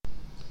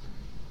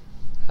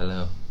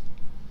Hello,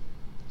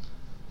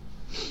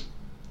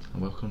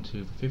 and welcome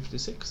to the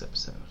 56th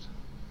episode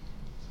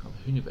of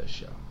the Universe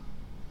Show,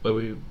 where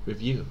we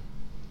review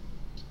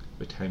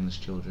with Timeless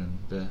Children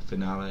the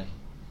finale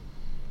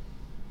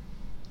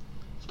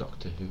of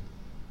Doctor Who.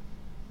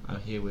 I'm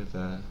here with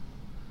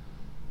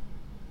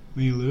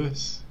me,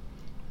 Lewis.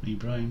 Me,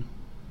 Brian.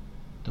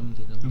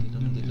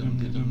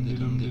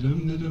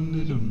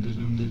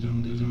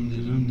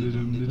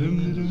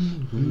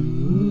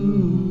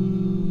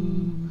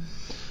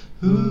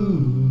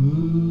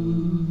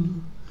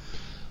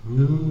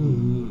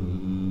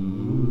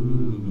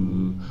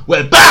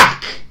 We're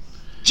back!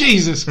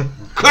 Jesus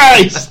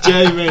Christ,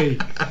 Jamie!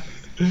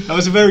 That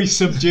was a very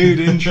subdued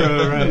intro,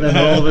 right? And then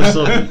all of a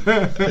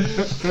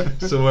sudden,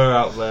 Somewhere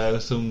out there,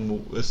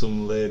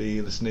 some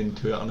lady listening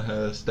to it on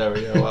her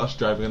stereo whilst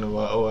driving on a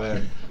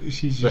motorway.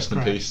 She's just Rest in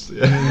crashed. peace.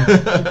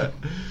 Yeah.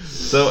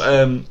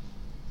 So,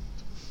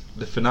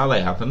 the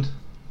finale happened.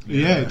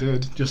 Yeah, it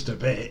did. just a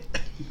bit.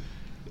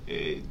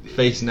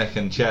 Face, neck,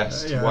 and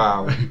chest. Yeah.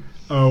 Wow.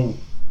 O,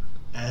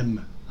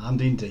 M,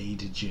 and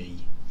indeed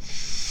G.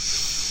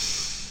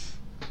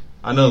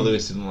 I know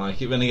Lewis didn't like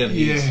it, but then again,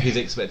 his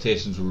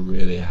expectations were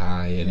really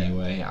high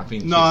anyway. Yeah. I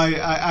think. No,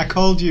 I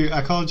called you.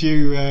 I called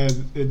you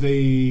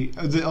the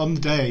on the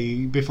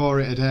day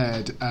before it had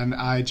aired, and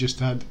I just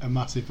had a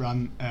massive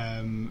rant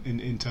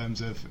in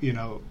terms of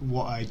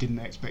what I didn't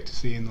expect to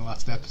see in the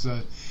last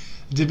episode.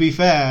 To be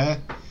fair,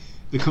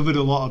 they covered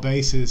a lot of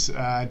bases.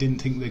 I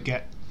didn't think they'd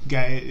get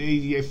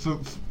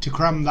it to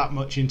cram that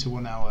much into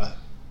 1 hour.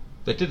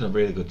 They did a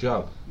really good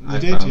job. They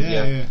did,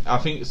 yeah. I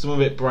think some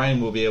of it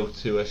Brian will be able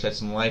to shed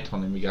some light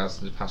on in regards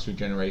to the past few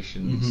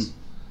generations.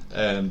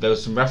 Mm-hmm. There were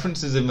some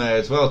references in there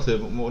as well to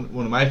one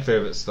of my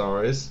favourite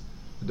stories,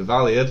 The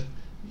Valiant.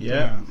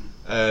 Yeah.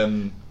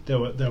 Um, There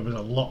was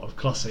a lot of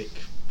classic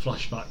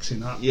flashbacks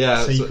in that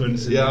So,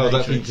 sequence. in I the was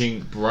Matrix.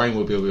 thinking Brian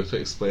will be able to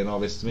explain all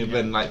this to me. But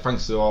then,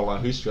 thanks to all our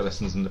history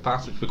lessons in the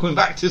past, which we're coming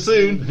back to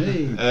soon.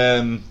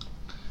 Hey.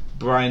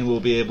 Brian will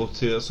be able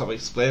to sort of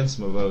explain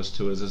some of those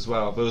to us as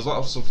well. There was a lot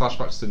of some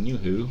flashbacks to New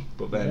Who,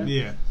 but then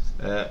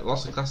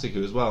lots of classic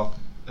Who as well.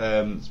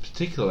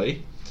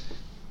 Particularly,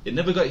 it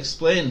never got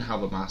explained how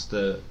the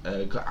Master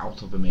got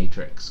out of the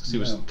Matrix, because he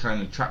was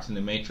kind of trapped in the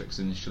Matrix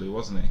initially,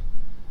 wasn't he?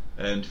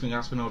 And do you think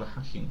that's when all the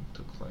hacking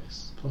took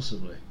place?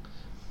 Possibly.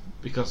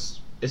 Because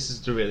this is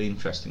the really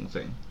interesting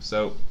thing.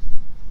 So,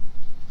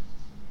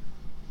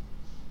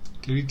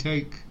 Did he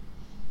take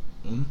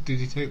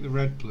the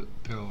red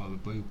pill or the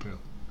blue pill?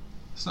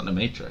 it's not the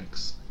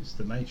Matrix. It's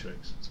the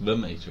Matrix. It's the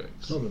Matrix.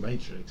 It's not the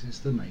Matrix, it's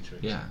the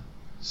Matrix. Yeah,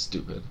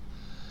 stupid.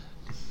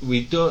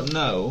 We don't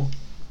know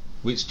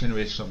which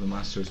generation of the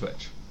Master is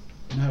which.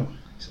 No,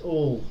 it's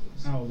all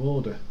out of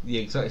order.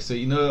 Yeah, exactly. So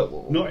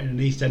Not in an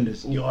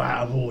EastEnders, you're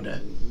out of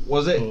order.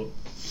 Was it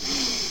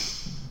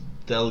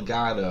But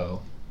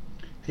Delgado?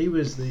 he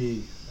was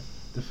the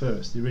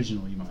first, the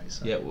original, you might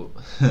say. Yeah. Well,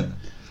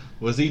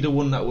 was he the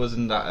one that was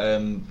in that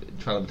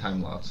Trial of the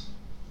Time Lords?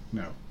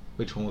 No,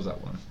 Which one was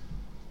that one?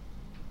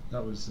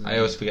 that was. I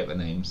always forget the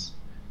names.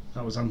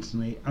 That was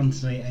Anthony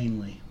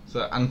Ainley.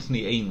 So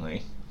Anthony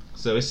Ainley.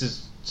 So this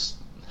is just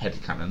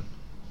headcanon.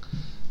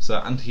 So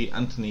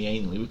Anthony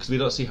Ainley, because we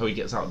don't see how he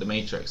gets out of the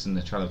Matrix in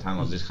the Trial of the Time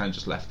Lords, he's kind of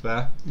just left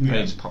there, and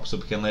he just pops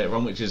up again later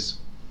on, that's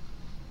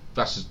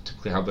just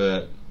typically how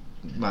the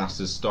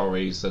Master's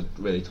stories are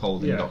really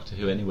told in Doctor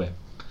Who anyway.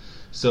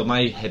 So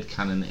my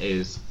headcanon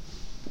is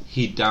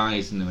he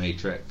dies in the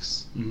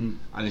Matrix, and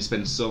he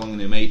spends so long in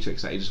the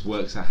Matrix that he just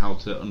works out how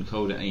to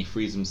uncode it, and he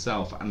frees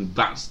himself, and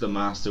that's the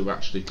Master we're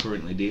actually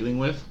currently dealing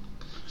with.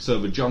 So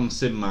the John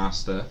Sim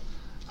Master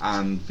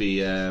and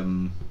the I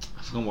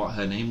forgot what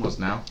her name was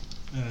now.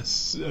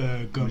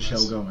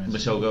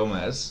 Michelle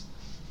Gomez.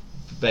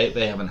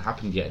 They haven't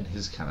happened yet in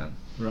his canon.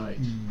 Right.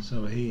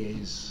 So he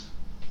is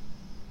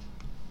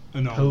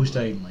An old post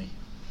Ainley,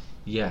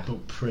 Yeah.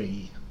 but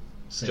pre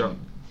John-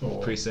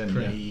 pre-Sin,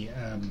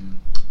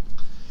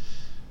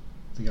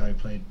 the guy who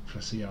played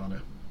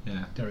Preciana,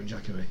 Yeah. Derek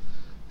Jacobi.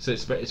 So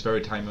it's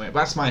very timely.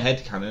 That's my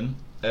headcanon.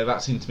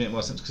 That seemed to make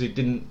more sense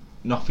because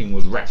nothing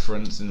was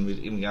referenced in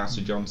regards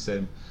to John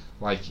Sim.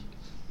 Like,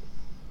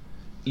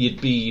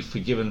 you'd be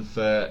forgiven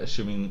for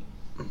assuming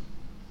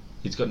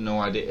he's got no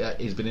idea.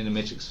 He's been in the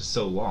Matrix for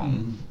so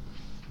long,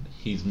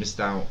 he's missed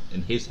out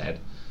in his head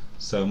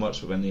so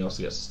much. But then he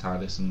also gets his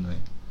TARDIS and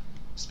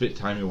it's a bit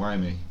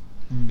timey-wimey.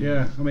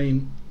 Yeah, I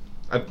mean,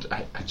 I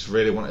just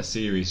really want a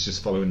series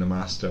just following the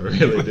Master. I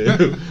really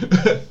do.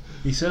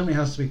 he certainly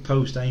has to be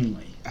post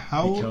Ainley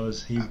How-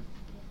 because he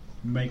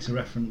makes a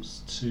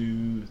reference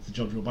to the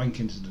Jodrell Bank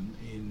incident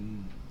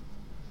in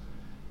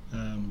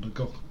the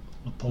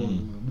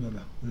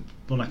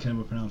one I can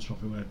never pronounce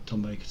properly, where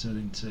Tom Baker turned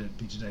into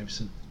Peter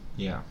Davison.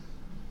 Yeah.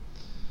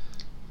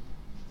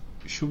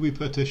 Should we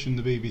petition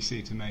the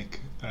BBC to make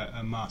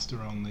a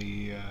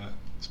Master-only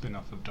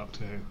spin-off of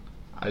Doctor Who?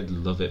 I'd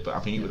love it, but I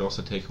think it would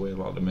also take away a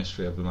lot of the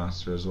mystery of the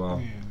Master as well.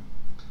 Yeah.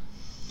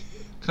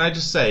 Can I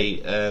just say,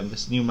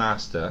 this new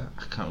Master,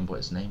 I can't remember what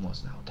his name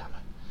was now, damn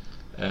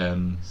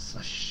it.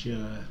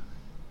 Sasha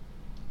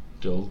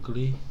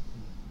Dolgley?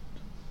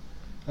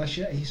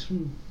 Actually, he's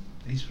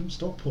from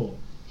Stockport.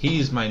 He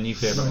is my new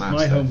favourite My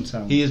master.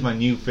 hometown. He is my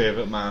new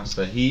favourite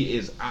master. He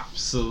is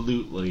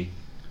absolutely.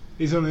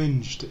 He's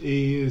unhinged.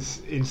 He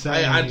is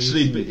insane. I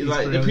actually He's like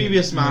the brilliant.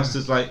 previous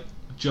masters, like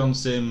John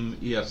Sim.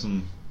 He had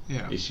some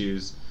Yeah.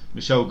 issues.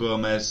 Michelle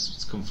Gomez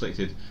is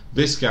conflicted.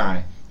 This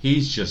guy,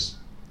 he's just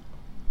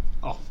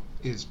Off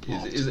his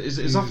plot.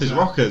 is off his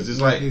rockers. It's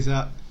like He's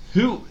that.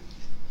 who.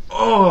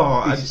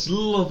 Oh, I just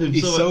love him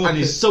he's so so much, and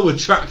he's so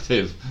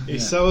attractive.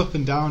 He's Yeah. so up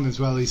and down as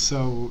well. He's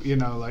so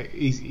like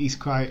he's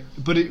quite.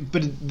 But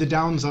the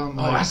downs aren't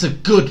Oh, like. that's a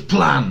good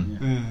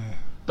plan.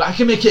 But I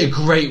can make it a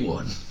great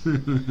one.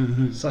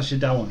 Sacha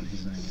Dhawan,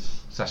 his name is.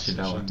 Sacha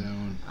Dhawan.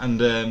 Dhawan.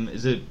 And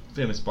is a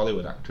famous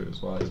Bollywood actor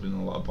as well. He's been in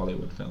a lot of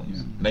Bollywood films.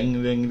 Yeah.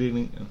 Ding, ding, ding,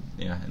 ding.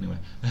 Yeah, anyway.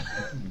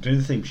 Do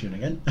the theme tune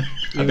again.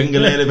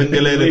 Bingalele,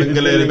 bingalele,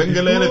 bingalele,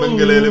 bingalele,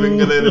 bingalele,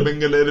 bingalele,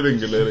 bingalele,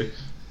 bingalele.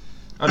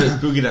 Oh, no, it's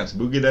boogie dance,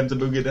 boogie dance,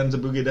 boogie dance,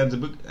 boogie dance,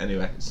 boogie.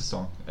 Anyway, it's a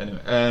song. Anyway,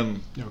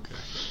 Okay.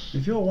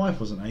 If your wife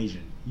wasn't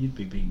Asian, you'd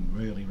be being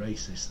really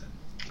racist then.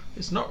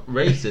 it's not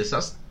racist.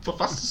 That's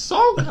the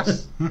song.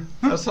 That's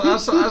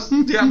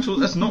the actual.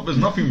 That's not. There's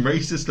nothing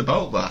racist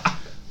about that.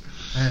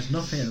 There's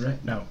nothing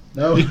no.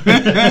 Not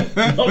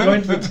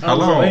going to the town.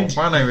 Hello,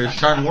 my name is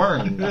Shang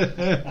Wang,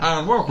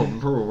 and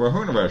welcome to the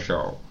Universe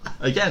Show.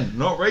 Again,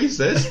 not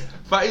racist.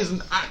 That is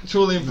an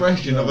actual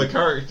impression of a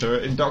character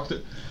in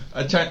Doctor.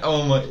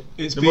 Oh my!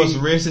 It's the been- most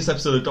racist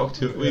episode of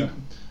Doctor Who. Yeah.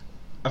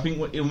 I think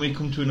when we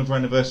come to an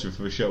anniversary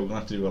for the show, we're gonna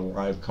have to do a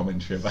live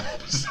commentary of that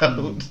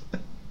episode.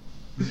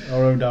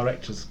 Our own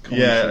director's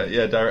commentary.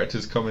 yeah,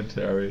 director's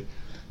commentary.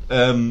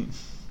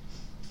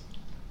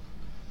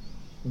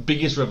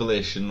 Biggest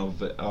revelation of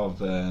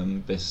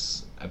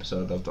this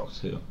episode of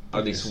Doctor Who,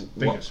 at least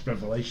Biggest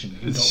revelation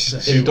in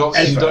It's- Doctor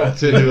in Who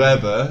Doctor Who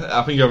ever.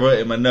 I think I wrote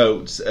it in my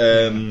notes.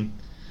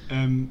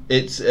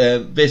 It's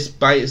this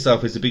by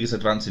itself is the biggest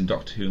advance in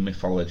Doctor Who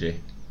mythology.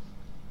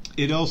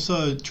 It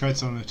also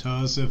treads on the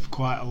toes of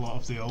quite a lot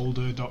of the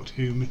older Doctor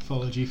Who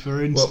mythology. For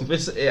Well,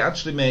 instance, it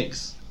actually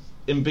makes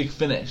in Big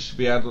Finish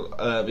we have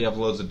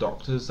loads of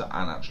doctors that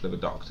aren't actually the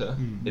Doctor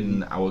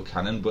in our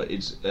canon, but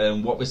it's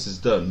what this has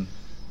done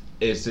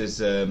is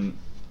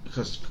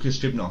because Chris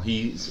Chibnall,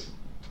 he's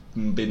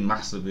been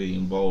massively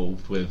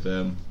involved with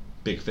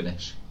Big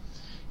Finish.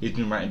 He's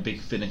been writing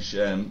Big Finish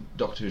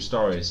Doctor Who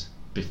stories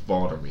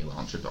before the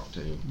relaunch of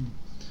Doctor Who.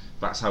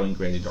 That's how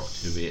ingrained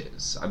Doctor Who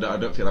is. I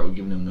don't feel like we're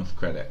giving him enough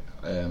credit.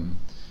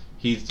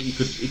 He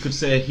could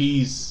say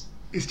he's.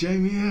 it's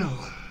Jamie Hill.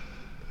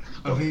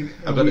 I mean,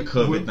 I've got the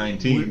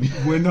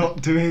COVID-19. We're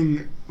not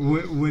doing.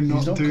 We're not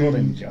He's not doing.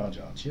 calling Jar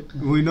Jar Chip.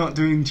 We're not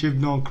doing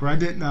Chibnall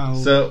credit now.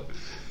 So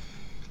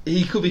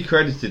he could be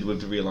credited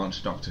with the relaunch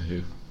of Doctor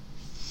Who.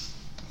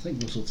 I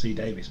think Russell T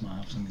Davies might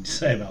have something to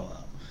say about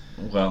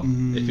that. Well,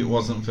 if it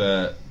wasn't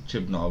for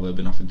Chibnall, there'd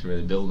be nothing to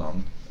really build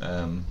on.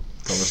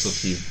 For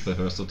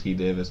Russell T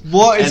Davis.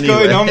 What is Anyway.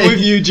 going on with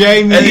you,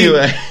 Jamie?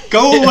 Anyway.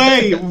 Go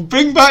away.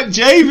 Bring back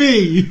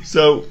Jamie.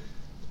 So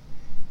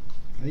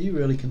Are you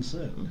really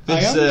concerned? I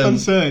am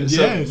concerned,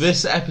 So yes.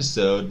 this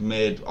episode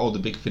made all the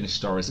Big Finish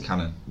stories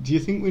canon. Do you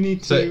think we need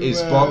to? So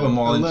it's brought them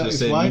all into alert the his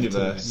same wife to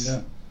universe. this?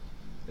 Yeah.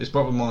 It's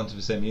brought them all into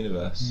the same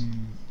universe,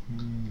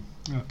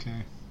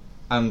 Okay.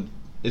 and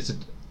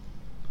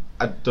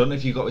I don't know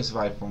if you got this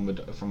vibe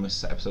from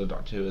this episode of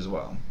Doctor Who as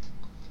well.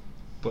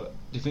 But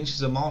do you think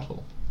she's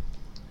immortal?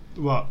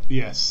 Well,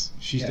 yes,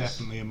 she's Yes.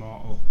 definitely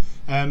immortal.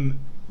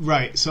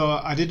 Right, so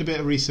I did a bit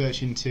of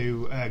research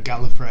into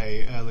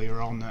Gallifrey earlier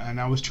on, and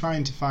I was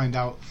trying to find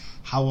out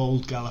how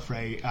old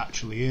Gallifrey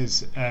actually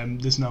is.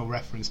 There's no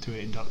reference to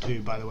it in Doctor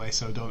Who, by the way,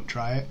 so don't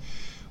try it.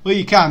 Well,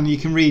 you can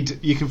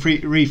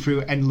read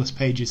through endless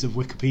pages of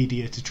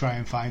Wikipedia to try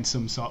and find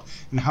some sort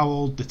and how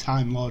old the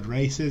Time Lord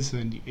race is,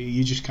 and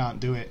you just can't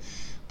do it.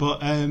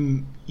 But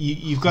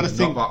you've got to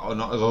think.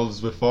 Not as old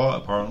as we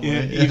thought, apparently.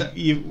 Yeah,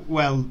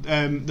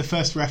 the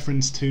first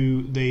reference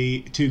to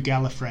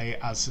Gallifrey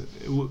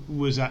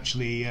was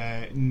actually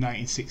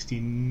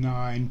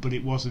 1969, but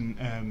it wasn't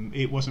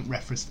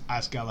referenced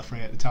as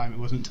Gallifrey at the time. It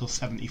wasn't until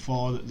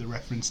 1974 that they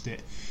referenced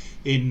it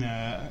in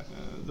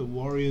the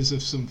Warriors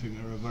of something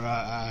or other.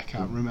 I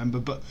can't remember,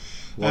 but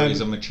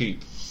Warriors on the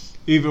cheap.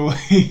 either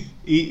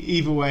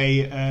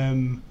way.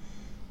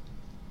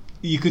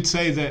 You could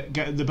say that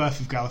the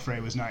birth of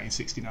Gallifrey was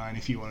 1969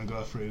 if you want to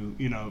go through,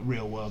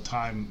 real world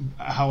time.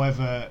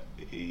 However,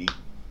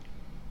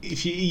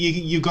 if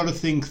you've got to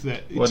think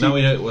that. Well, now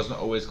we know it wasn't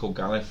always called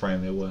Gallifrey,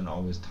 and they weren't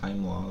always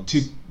Time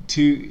Lords.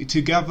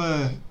 To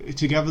gather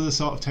the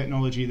sort of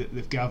technology that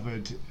they've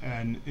gathered,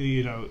 and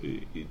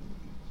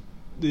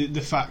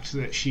the fact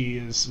that she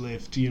has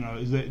lived,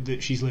 that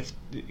she's lived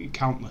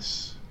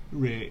countless,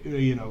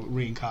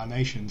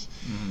 reincarnations.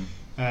 Mm-hmm.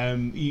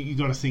 You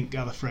got to think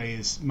Gallifrey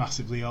is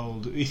massively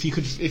old. If you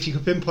could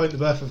pinpoint the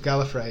birth of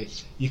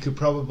Gallifrey, you could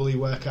probably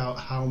work out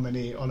how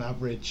many on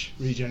average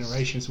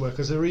regenerations were,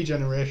 because a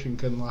regeneration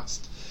can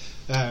last,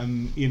 a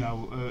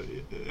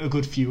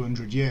good few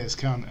hundred years,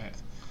 can't it?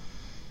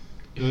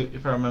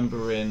 If I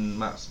remember in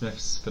Matt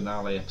Smith's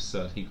finale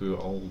episode, he grew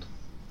old.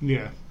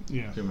 Yeah.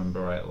 if you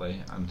remember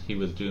rightly, and he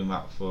was doing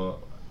that for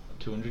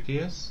 200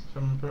 years, if I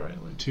remember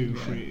rightly.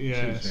 300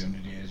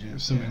 years, yeah.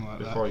 Something like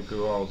Before that. he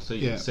grew old. So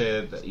you can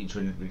say that each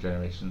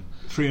regeneration.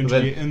 300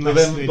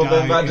 But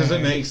then that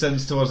doesn't make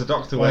sense towards the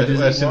Doctor, where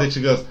she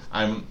literally goes,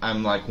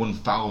 I'm like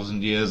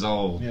 1,000 years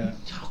old. Yeah.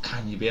 How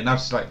can you be? And now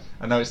it's like,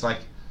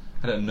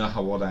 I don't know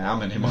how old I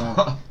am anymore.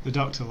 No. The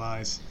Doctor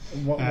lies.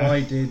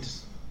 Why did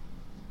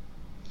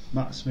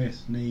Matt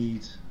Smith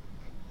need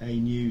a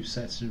new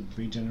set of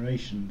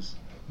regenerations?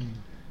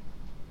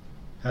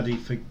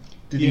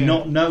 Did he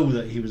not know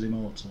that he was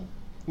immortal?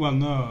 Well,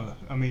 no.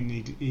 I mean,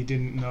 he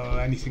didn't know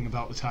anything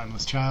about the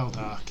Timeless Child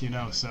arc,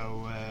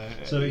 so...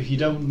 So if you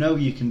don't know,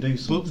 you can do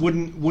something.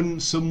 But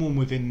wouldn't someone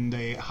within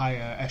the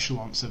higher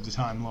echelons of the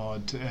Time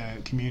Lord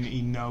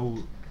community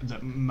know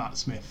that Matt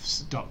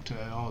Smith's Doctor,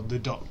 or the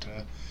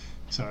Doctor,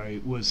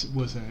 was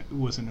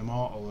an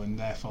immortal and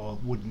therefore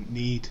wouldn't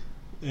need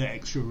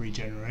extra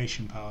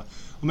regeneration power?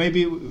 Or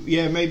maybe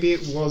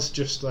it was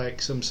just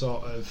like some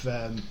sort of...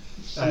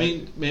 I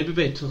mean, maybe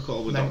they took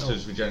all the mental.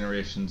 Doctor's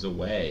regenerations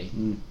away.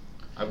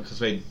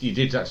 Because you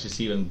did actually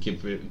see them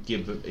give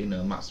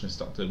Matt Smith's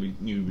Doctor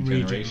new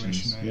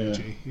regenerations.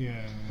 Energy.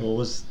 Yeah. Or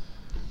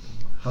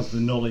has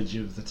the knowledge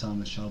of the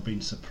Timeless Child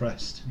been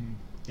suppressed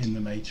in the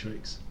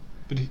Matrix?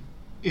 But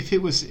if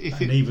it was...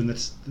 even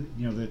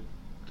the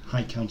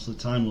High Council of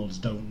Time Lords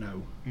don't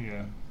know.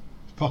 Yeah.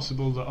 It's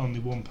possible that only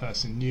one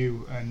person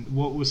knew. And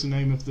what was the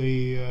name of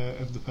the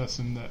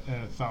person that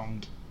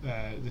found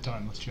the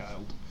Timeless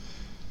Child?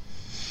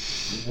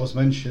 It was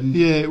mentioned.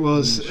 Yeah, it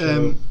was. It's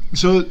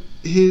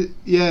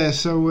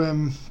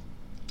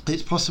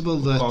possible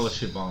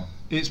that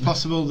it's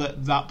possible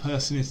that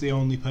person is the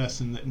only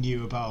person that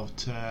knew about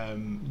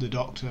the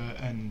Doctor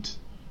and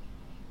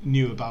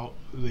knew about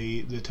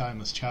the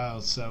Timeless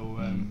Child. So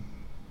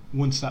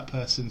once that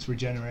person's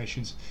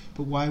regenerations,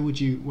 but why would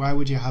you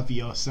have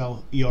your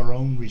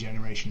own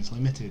regenerations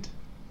limited?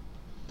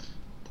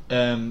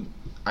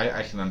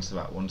 I can answer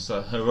that one.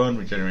 So her own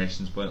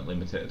regenerations weren't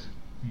limited.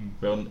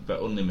 They're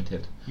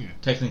unlimited. Yeah.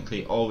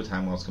 Technically, all the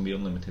Time Lords can be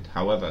unlimited.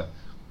 However,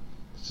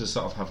 to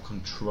sort of have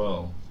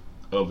control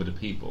over the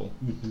people,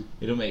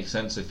 it don't make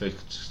sense if they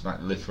could just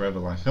live forever.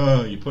 Like,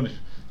 oh, you're going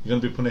to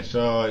be punished.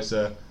 Oh, it's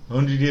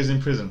 100 years in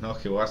prison.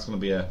 Okay, well that's going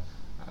to be a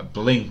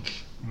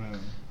blink. Right.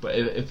 But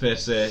if they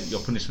say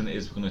your punishment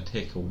is we're going to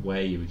take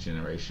away your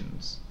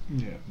regenerations,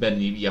 then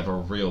you have a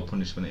real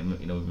punishment in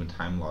within the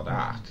Time Lord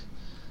arc,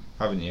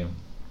 haven't you?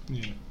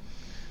 Yeah.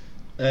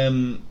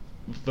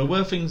 There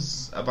were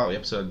things about the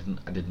episode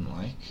I didn't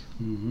like.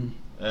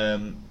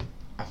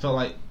 I felt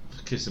like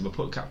they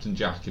put Captain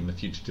Jack in The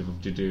Fugitive of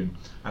Jadoon,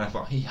 and I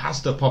thought he has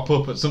to pop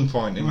up at some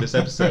point in this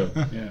episode.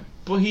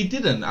 But he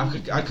didn't.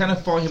 I kind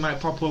of thought he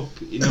might pop up,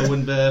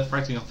 when they're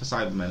fighting off the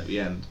Cybermen at the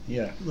end.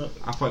 Yeah.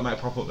 I thought he might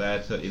pop up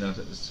there to,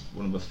 to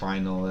one of the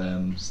final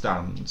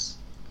stands.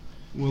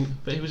 Well,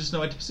 but he was just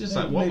nowhere to be seen. It's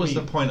like, what was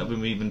the point of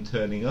him even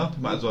turning up?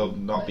 He might as well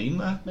not been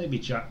there. Maybe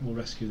Jack will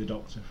rescue the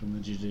Doctor from the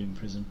Jadoon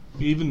prison.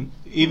 Even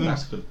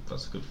that's good.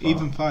 That's a good thought.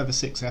 Even 5 or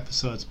 6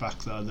 episodes back,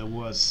 though, there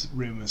was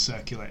rumours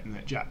circulating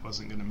that Jack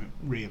wasn't going to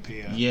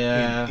reappear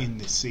in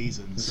this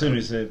season. As soon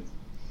as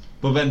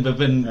But then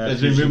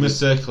there's been rumours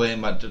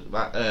circulating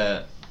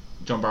that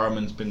John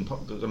Barrowman's been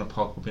going to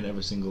pop up in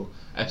every single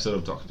episode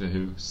of Doctor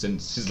Who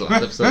since his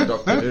last episode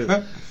of Doctor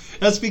Who.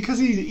 That's because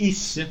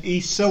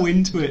he's so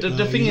into it.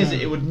 The thing is,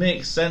 it would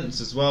make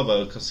sense as well,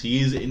 though, because he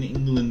is in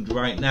England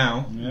right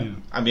now. Yeah.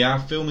 And we are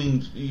filming.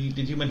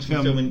 Did you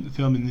mention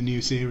filming the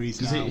new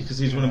series now? Because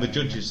he's one of the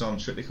judges on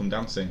Strictly Come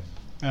Dancing.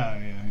 Oh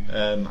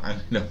yeah.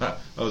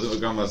 I was at my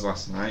grandma's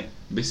last night,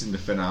 missing the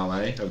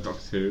finale of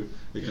Doctor Who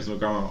because my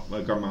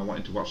grandma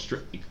wanted to watch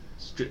Strictly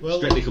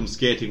Come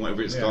Skating,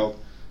 whatever it's called.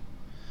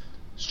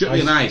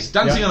 Strictly on Ice,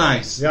 Dancing on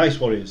Ice. The Ice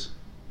Warriors.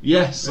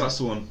 Yes, that's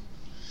the one.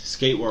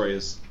 Skate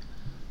Warriors.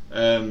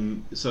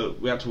 So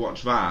we had to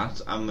watch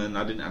that, and then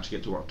I didn't actually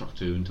get to watch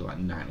Doctor Who until like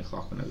 9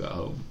 o'clock when I got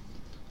home.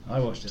 I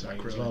watched it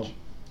late as well.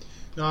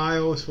 No, I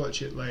always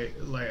watch it late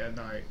at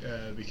night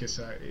because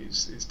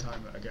it's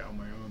time that I get on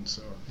my own.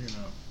 So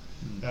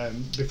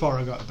before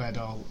I go to bed,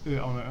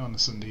 on a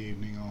Sunday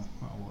evening,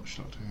 I'll watch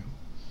Doctor Who.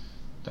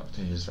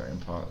 Doctor Who is very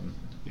important.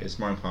 It's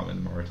more important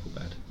than the marital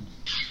bed.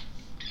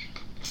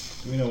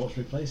 Do we know what's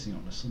replacing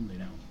on a Sunday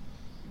now?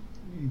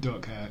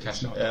 Don't care.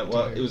 Cash, not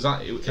it was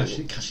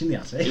Cash in the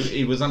attic.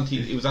 It was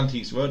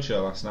Antiques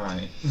Roadshow last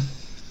night.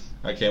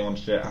 I came on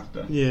straight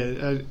after.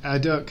 Yeah, I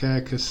don't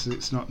care because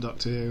it's not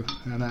Doctor Who,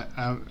 and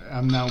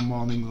I'm now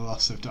mourning the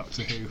loss of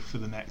Doctor Who for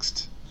the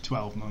next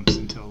 12 months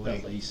until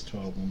at least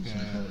 12 months.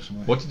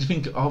 Yeah. What did you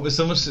think? Oh, there's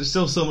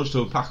still so much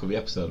to unpack with the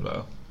episode,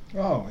 though.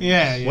 Oh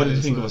yeah. What did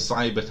you think of the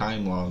Cyber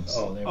Time Lords?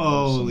 Oh,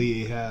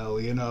 holy hell!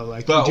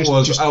 Like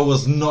I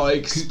was not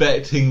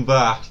expecting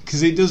that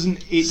because it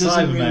doesn't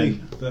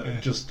really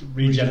that just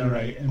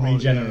regenerate and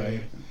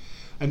regenerate.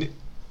 And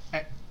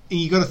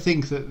you got to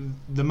think that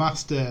the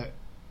Master,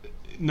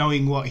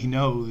 knowing what he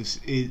knows,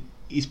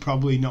 is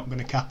probably not going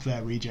to cap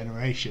their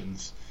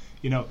regenerations,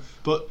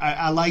 But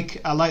I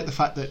like the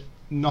fact that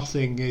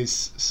nothing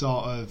is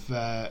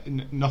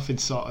nothing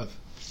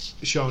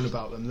shown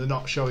about them. They're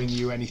not showing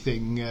you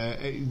anything,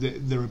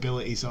 their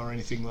abilities or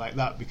anything like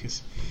that.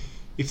 Because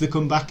if they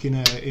come back in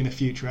a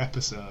future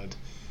episode,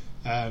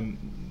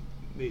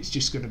 it's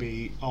just going to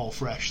be all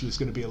fresh. There's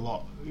going to be a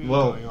lot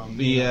going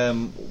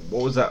on.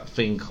 What was that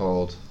thing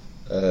called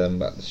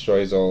that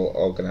destroys all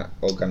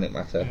organic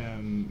matter?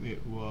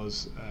 It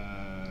was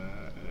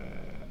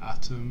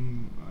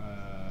atom,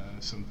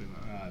 something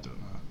like that. I don't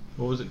know.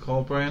 What was it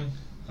called, Brian?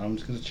 I'm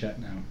just going to check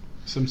now.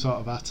 Some sort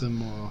of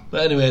atom, or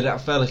But anyway,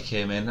 that fella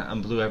came in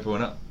and blew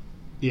everyone up.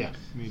 yeah,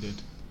 he did.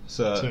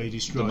 So he the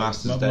destroyed.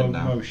 master's dead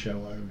now. Mosho,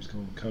 whatever it was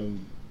called, Ko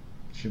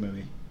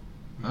Shimui.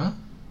 Huh?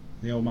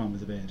 The old man with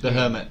the beard. The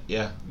hermit,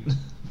 yeah.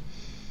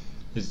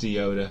 It's the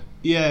Yoda.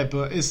 Yeah,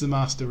 but is the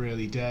master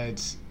really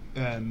dead?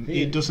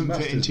 It doesn't fit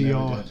Master's into never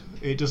your. dead.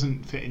 It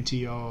doesn't fit into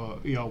your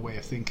way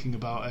of thinking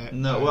about it.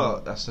 No,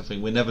 well, that's the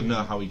thing. We never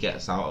know how he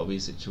gets out of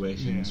these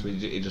situations. Yeah.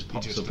 He just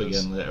pops just up does.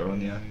 again later on,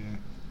 yeah.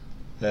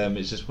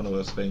 It's just one of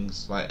those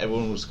things. Like,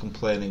 everyone was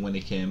complaining when he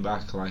came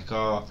back, like,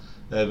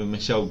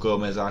 Michelle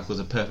Gomez arc was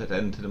a perfect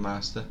end to the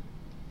master.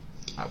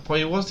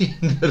 Boy, it was the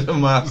end of the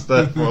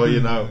master, for all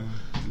you know.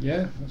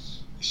 Yeah,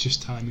 It's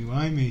just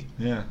timey-wimey.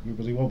 Yeah.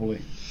 wibbly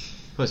wobbly.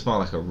 But it's more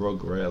like a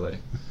rug, really.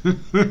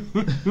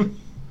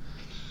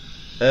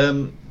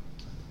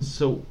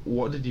 So,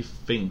 what did you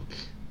think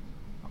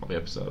of the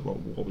episode? What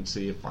would you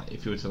say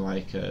if you were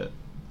to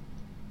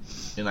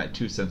in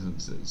 2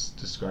 sentences,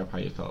 describe how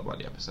you felt about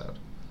the episode,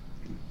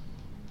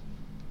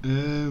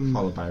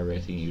 followed by a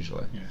rating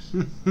usually? Yes.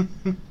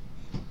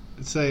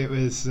 I'd say it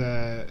was.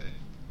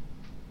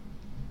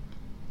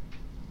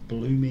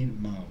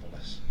 Blooming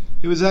marvellous.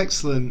 It was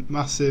excellent,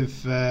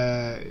 massive.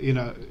 The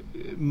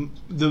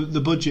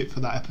budget for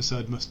that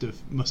episode must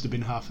have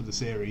been half of the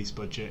series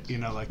budget.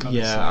 Honestly.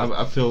 Yeah,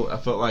 I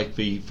felt like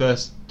the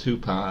first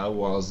 2-part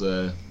was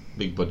a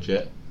big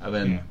budget, and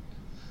then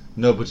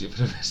no budget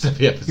for the rest of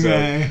the episode.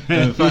 Yeah.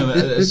 And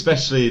finally,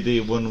 especially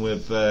the one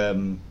with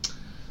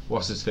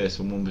what's his face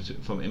from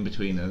In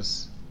Between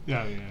Us.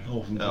 Yeah.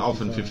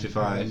 Orphan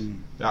 55.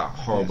 That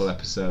horrible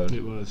episode.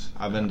 It was.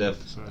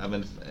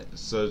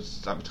 So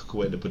that took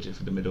away the budget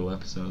for the middle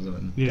episodes.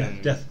 And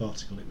Death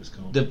Particle, it was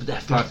called. the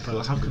Death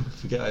Particle. How can I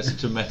forget it's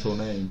such a metal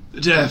name?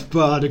 Death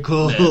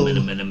Particle. Death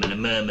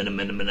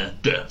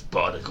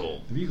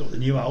Particle. Have you got the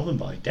new album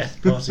by Death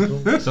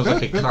Particle? Sounds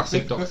like a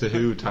classic Doctor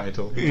Who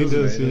title. It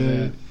does,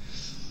 yeah.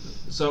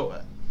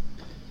 So,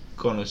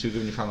 go on, should we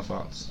give your final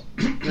thoughts?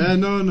 No.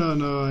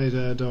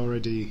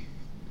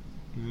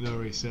 I'd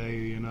already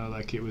say,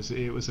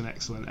 it was an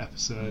excellent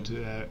episode,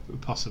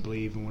 possibly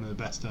even one of the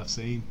best I've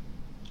seen.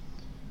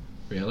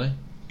 Really?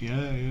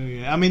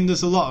 Yeah. I mean,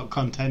 there's a lot of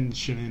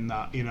contention in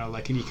that,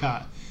 and you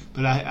can't.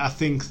 But I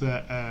think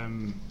that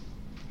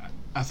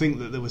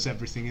there was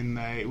everything in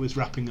there. It was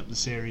wrapping up the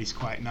series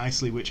quite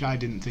nicely, which I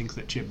didn't think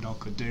that Chibnall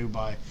could do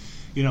by,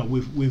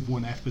 with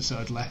one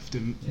episode left,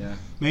 and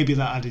maybe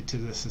that added to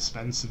the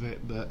suspense of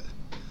it. But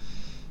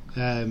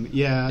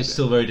it's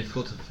still very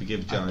difficult to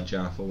forgive Jar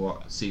Jar for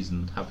what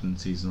happened in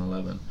season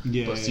 11.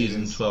 Yeah, but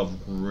season 12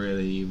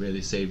 really,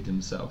 really saved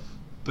himself.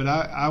 But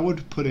I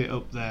would put it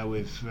up there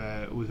with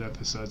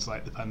episodes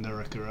like the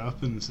Pandorica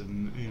Opens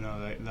and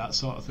that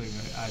sort of thing.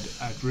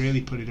 I'd really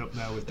put it up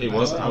there with. To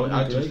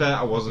be fair,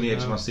 I was on the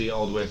edge of my seat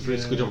all the way through.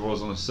 It's a good job I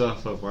was on a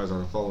sofa, otherwise I'd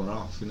have fallen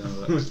off.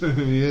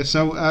 Yeah.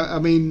 So I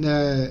mean,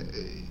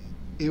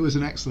 it was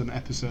an excellent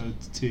episode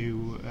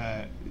to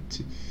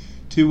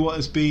what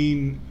has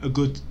been a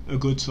good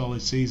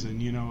solid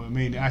season. I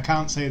mean, I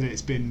can't say that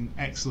it's been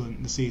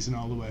excellent the season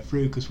all the way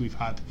through because we've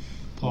had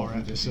poor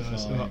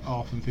episodes,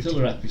 Orphan 55.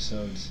 Filler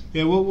episodes.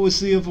 Yeah, what was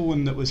the other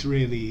one that was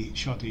really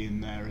shoddy in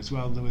there as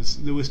well?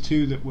 There was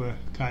 2 that were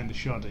kind of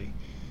shoddy.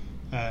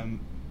 But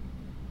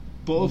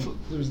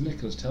there was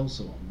Nicholas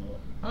Telsa one.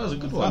 That was a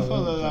good I one.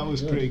 thought that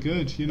was pretty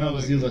good. That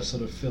was the other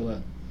sort of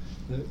filler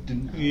that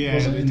didn't. Yeah,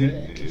 wasn't in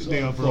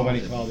the overall.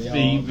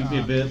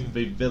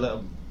 The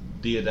Villa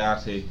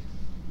Diodati.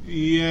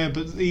 Yeah,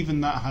 but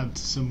even that had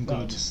some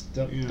good.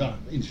 That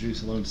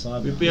introduced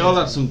alongside. We all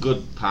had some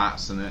good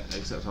parts in it,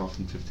 except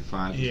Orphan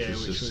 55.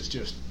 Which was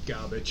just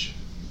garbage.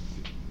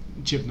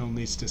 Chibnall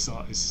needs to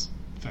sort his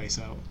face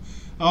out.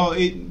 Oh,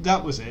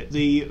 that was it.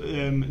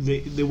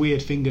 The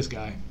weird fingers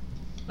guy.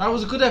 That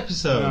was a good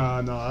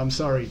episode. No, I'm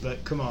sorry,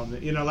 but come on,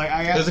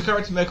 There's a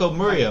character called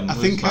Miriam. My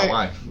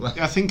wife. My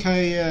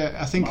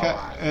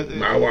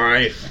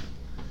wife.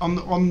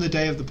 On the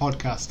day of the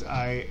podcast,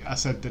 I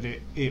said that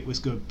it was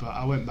good, but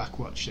I went back,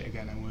 watched it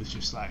again, and was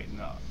just like,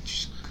 no,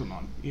 just come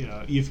on,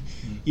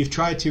 you've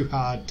tried too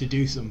hard to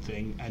do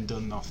something and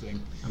done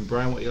nothing. And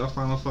Brian, what are your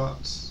final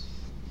thoughts?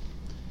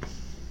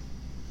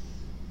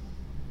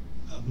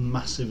 A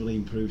massively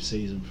improved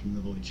season from the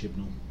boy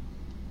Chibnall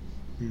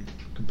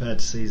compared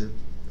to series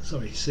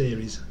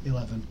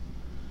 11.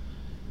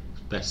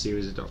 Best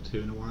series of Doctor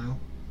Who in a while.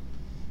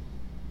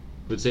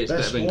 Would say it's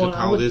better than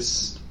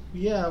Capaldi's.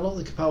 Yeah, a lot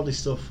of the Capaldi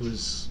stuff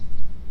was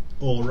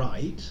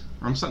alright.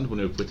 I'm starting to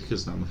wonder if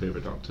Whittaker's not my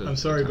favourite Doctor. I'm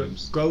sorry, but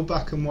go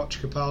back and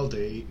watch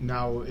Capaldi.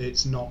 Now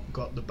it's not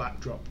got the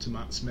backdrop to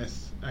Matt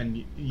Smith,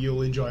 and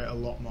you'll enjoy it a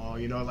lot more.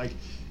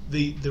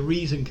 the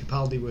reason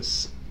Capaldi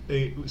was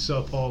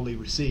so poorly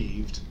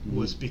received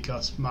was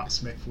because Matt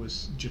Smith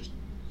was just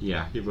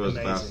Yeah, he was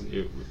fast.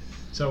 amazing.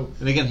 So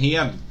And again, he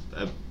had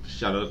a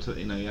shadow to,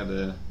 you know, he had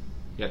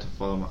to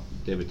follow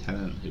David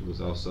Tennant, who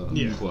was also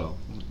Yeah. well.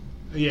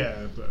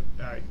 yeah, but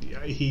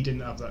he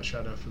didn't have that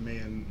shadow for me,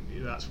 and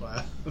that's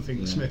why I think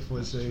Yeah, Smith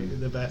was that's true.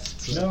 the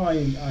best. So. No,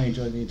 I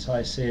enjoyed the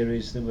entire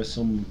series. There were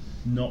some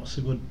not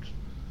so good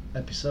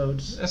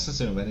episodes. That's the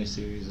same with any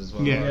series as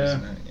well, Yeah.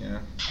 isn't it? Yeah.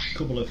 A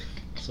couple of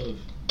sort of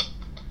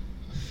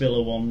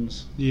filler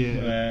ones. Yeah.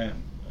 Where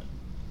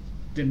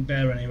didn't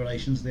bear any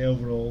relation to the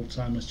overall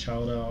Timeless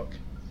Child arc.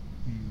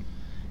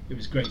 It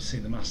was great to see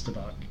the Master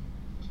back.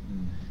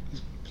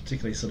 It's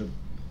particularly sort of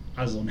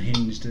as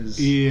unhinged as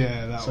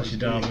Yeah, that Sacha was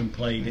Darwin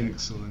played him.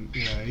 excellent.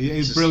 Yeah,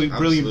 it's Just brilliant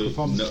absolute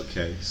performance.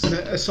 Nutcase. And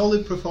a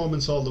solid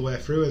performance all the way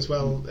through as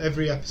well.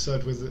 Every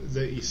episode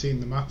that you've seen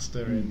the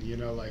Master in, you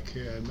know, like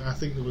I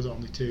think there was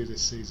only 2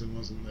 this season,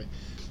 wasn't there?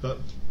 But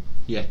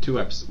Yeah, 2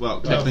 episodes.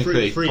 Well, Well,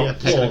 technically, three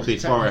episodes. technically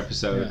 4 Technically,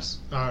 episodes.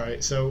 all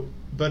right, so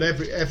but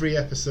every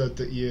episode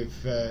that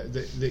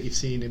you've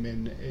seen him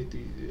in,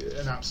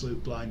 an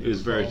absolute blinding. It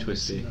was very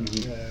performance, twisty.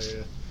 you know?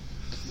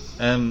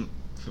 Yeah.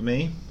 For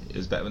me, it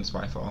was better than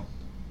Spyfall.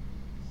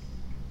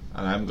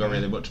 And I haven't got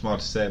really much more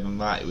to say than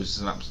that. It was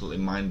just an absolutely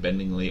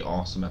mind-bendingly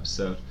awesome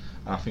episode.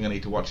 And I think I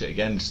need to watch it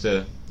again just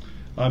to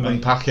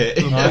unpack it.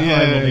 I will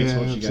need yeah, to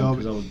watch it again so-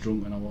 because I was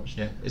drunk when I watched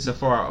it. Yeah, it's a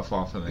 4 out of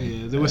 4 for me.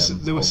 Yeah, there were all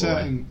the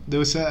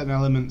way. certain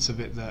elements of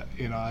it that,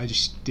 you know, I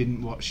just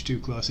didn't watch too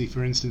closely.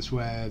 For instance,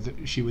 where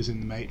she was in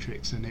the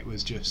Matrix and it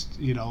was just,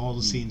 you know, all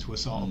the scenes were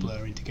sort of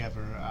blurring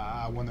together.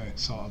 I want to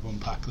sort of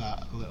unpack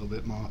that a little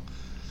bit more.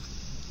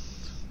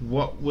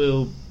 What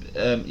will...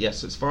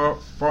 yes, it's 4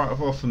 out of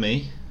 4 for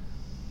me.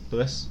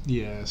 Lewis?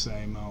 Yeah,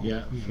 same.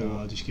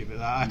 I'll just give it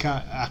that.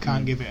 I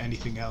can't give it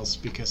anything else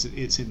because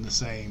it's in the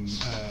same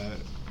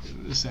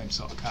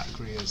sort of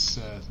category as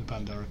the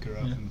Pandorica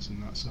Opens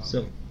and that sort.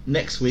 So,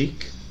 next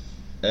week,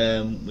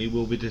 we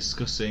will be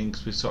discussing,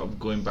 because we're sort of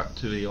going back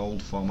to the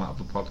old format of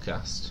a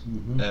podcast,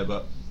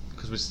 but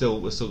because we're still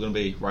going to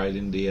be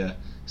riding the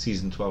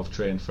season 12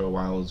 train for a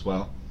while as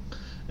well.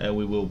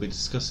 We will be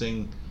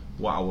discussing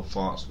what our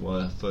thoughts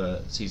were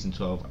for season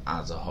 12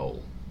 as a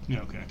whole.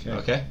 Yeah, okay.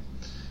 Okay.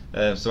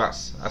 So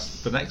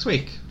that's for next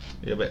week.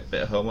 A bit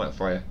of homework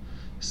for you.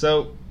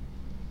 So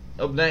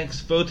up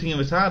next, voting in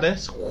the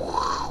TARDIS.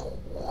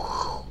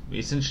 The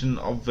ascension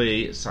of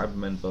the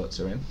Cybermen votes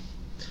are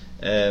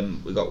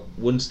in. We got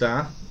 1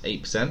 star,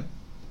 8%,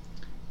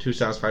 2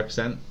 stars,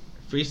 5%,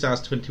 3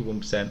 stars,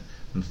 21%,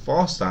 and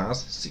 4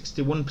 stars,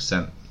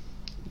 61%.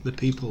 The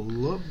people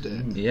loved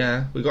it.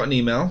 Yeah, we got an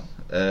email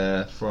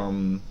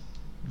from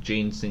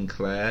Gene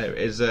Sinclair.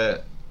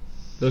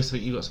 Looks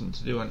like you got something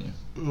to do, haven't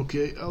you?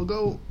 Okay, I'll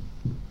go.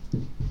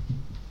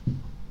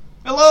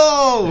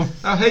 Hello!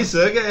 Oh, hey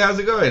Sergey, how's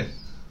it going?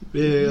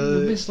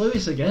 Miss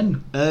Lewis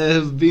again. I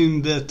have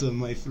been better,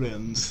 my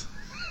friends.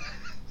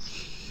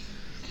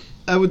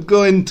 I would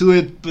go into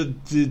it, but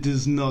it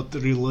is not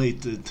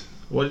related.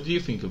 What did you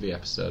think of the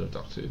episode of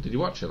Doctor Who? Did you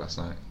watch it last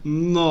night?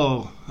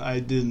 No, I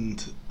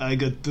didn't. I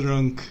got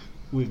drunk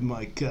with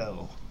my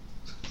cow.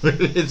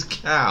 It's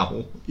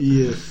cow.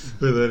 Yes.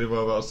 We're learning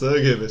more about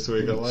Sergey this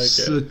week. I like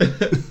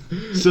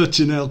it. Such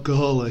an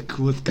alcoholic,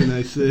 what can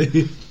I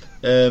say?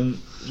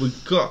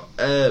 We've got.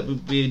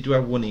 We do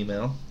have one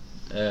email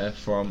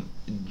from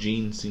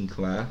Jean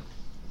Sinclair,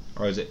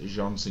 or is it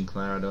Jean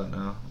Sinclair? I don't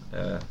know.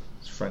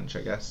 It's French,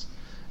 I guess.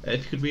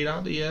 If you could read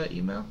out the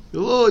email.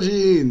 Hello,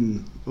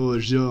 Jean. Or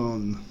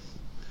Jean.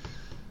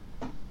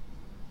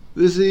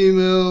 This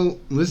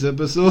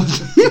episode.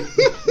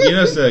 You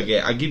know, Sergey,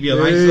 I give you a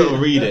nice little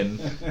reading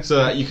so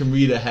that you can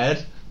read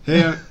ahead.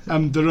 Hey,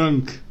 I'm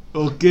drunk.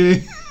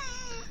 Okay.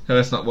 No,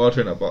 that's not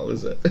water in a bottle,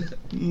 is it?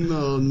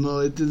 No,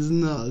 it is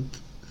not.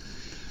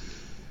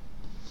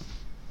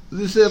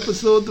 This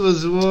episode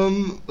was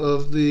one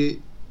of the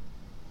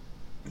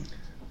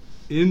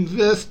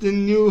Invest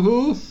in New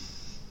Who?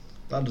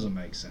 That doesn't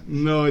make sense.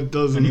 No, it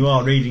doesn't. And you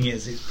are reading it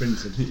as it's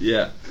printed.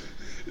 Yeah.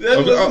 That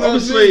was not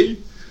Obviously,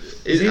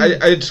 me.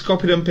 I just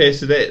copied and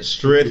pasted it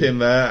straight in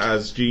there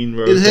as Gene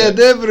wrote It had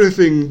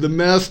everything. The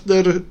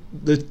Master,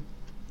 the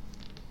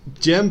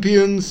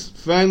Champions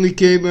finally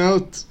came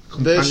out.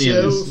 Their Companions.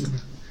 shells.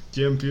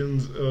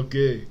 Champions,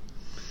 okay.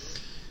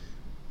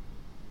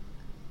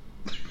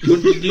 Do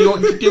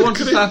you want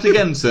to start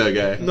again,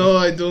 Sergey? No,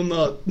 I do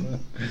not.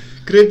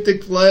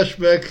 Cryptic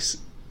flashbacks.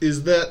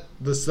 Is that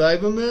the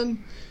Cybermen?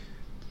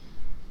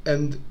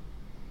 And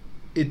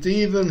it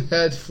even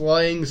had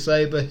flying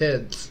cyber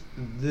heads.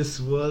 This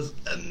was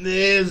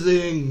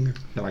amazing.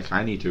 I feel like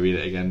I need to read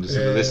it again just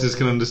so the listeners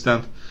can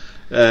understand.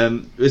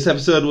 This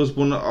episode was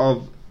one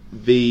of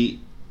the,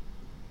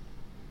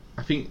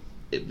 I think,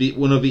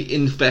 one of the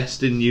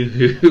Infest in New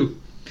Who.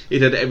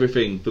 It had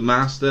everything: the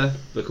Master,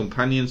 the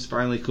companions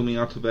finally coming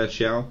out of their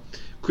shell,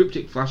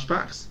 cryptic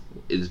flashbacks.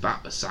 Is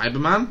that the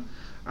Cyberman?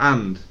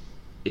 And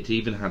it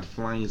even had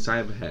flying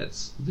cyber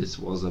heads. This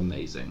was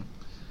amazing.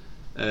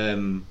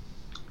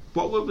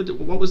 What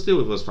was deal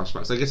with those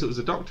flashbacks? I guess it was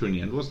the Doctor in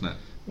the end, wasn't it?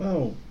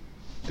 Well,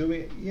 Do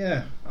we?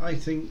 Yeah, I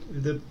think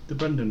the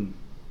Brendan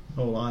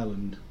whole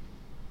Island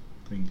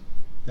thing,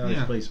 the Irish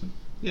Yeah. policeman.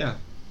 Yeah,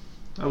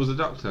 I was a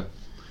doctor.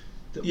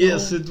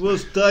 Yes, it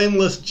was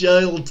timeless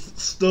child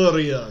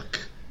story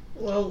arc.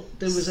 Well,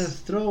 there was a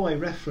throwaway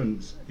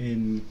reference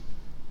in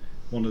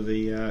one of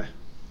the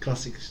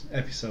classic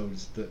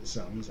episodes that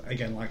sounds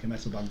again like a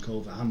metal band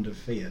called The Hand of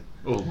Fear,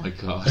 Oh my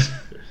god.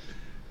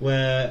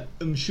 where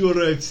I'm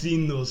sure I've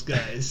seen those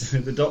guys.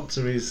 the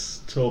doctor is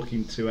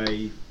talking to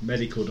a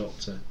medical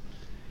doctor,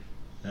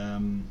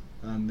 and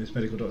this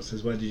medical doctor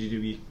says, "Where did you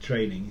do your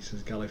training?" He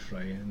says,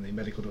 "Gallifrey," and the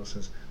medical doctor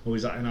says, "Oh,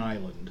 is that an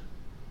island?"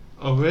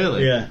 Oh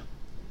really? Yeah.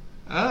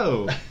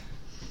 Oh,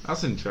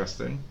 that's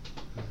interesting.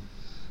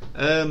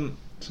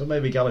 So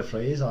maybe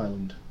Gallifrey is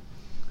Ireland.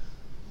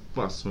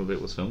 Well, some of it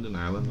was filmed in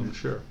Ireland, I'm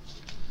sure.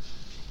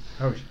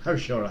 How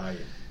sure are you?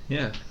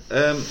 Yeah.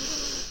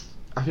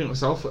 I think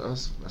that's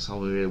all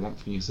we really want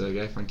from you,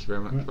 Sergey. Thank you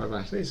very much. Bye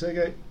bye. See you,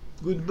 Sergey.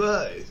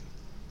 Goodbye.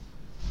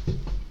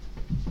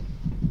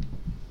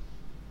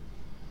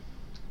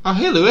 Oh,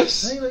 hey,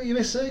 Lewis. Hey, look, you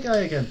missed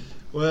Sergey again.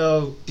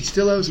 Well, he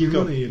still owes me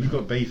money. You've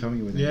got beef, haven't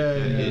you, with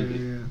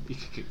him? Yeah.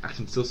 I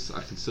can still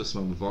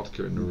smell the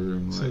vodka in the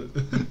room. So,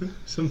 Like,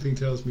 something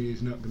tells me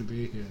he's not going to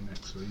be here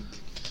next week.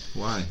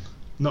 why?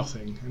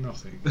 Nothing.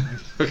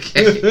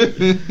 Okay.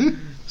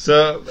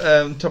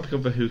 So, topic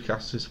of the Who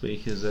cast this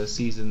week is a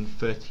season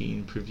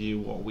 13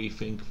 preview. What we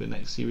think the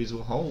next series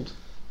will hold.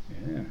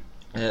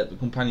 Yeah. The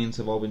companions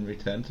have all been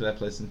returned to their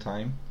place in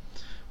time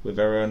with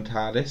their own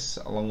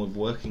TARDIS, along with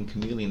working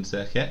chameleon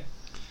circuit.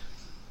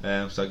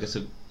 So I guess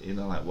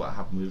like what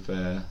happened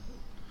with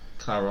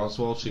Clara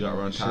Oswald, she got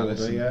her own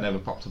TARDIS and never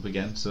popped up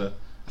again. So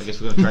I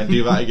guess we're going to try and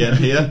do that again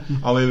here,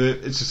 or maybe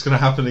it's just going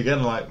to happen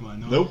again. Like, Why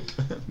not? nope.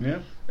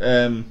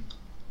 Yeah.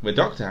 The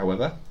Doctor,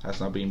 however,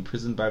 has now been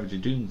imprisoned by the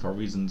Judoon for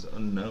reasons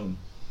unknown.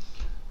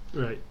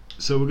 Right.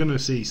 So we're going to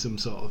see some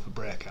sort of a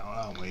breakout,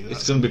 aren't we?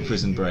 It's going to be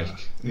Prison Break.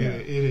 Yeah,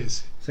 it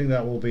is. I think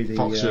that will be the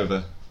Fox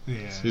River. Yeah.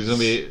 It's going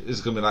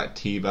to be like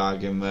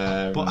teabag in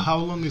there. But how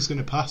long is going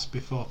to pass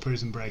before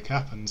Prison Break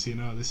happens?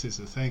 This is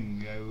the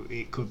thing.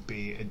 It could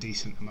be a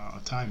decent amount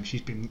of time.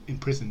 She's been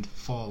imprisoned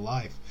for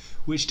life,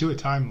 which to a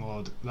Time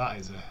Lord, that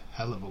is a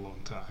hell of a long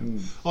time.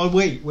 Oh,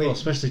 wait. Well,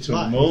 especially to a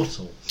Life.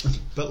 mortal.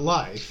 But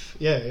life,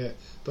 yeah.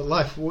 But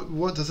life,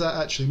 what does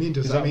that actually mean?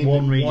 Does Is that that mean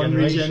one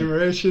regeneration?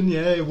 regeneration?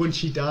 Yeah, when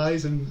she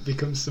dies and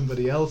becomes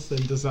somebody else,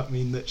 then does that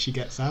mean that she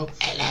gets out?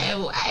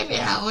 Hello, I'm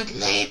an old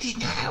lady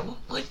now.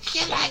 Would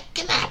you like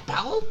an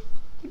apple?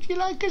 Would you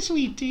like a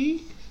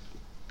sweetie?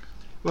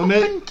 Well,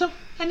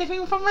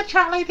 Anything from the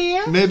trolley,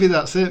 dear? maybe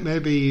that's it.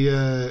 Maybe,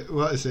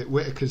 what is it?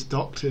 Whittaker's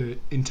Doctor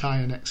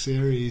entire next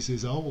series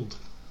is old.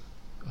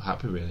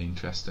 That'd be really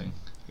interesting.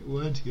 It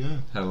would, yeah.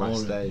 Her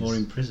last days. Or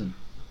in prison.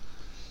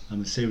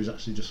 And the series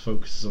actually just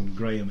focuses on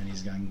Graham and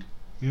his gang.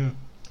 Yeah.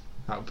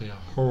 That would be a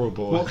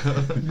horrible.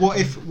 What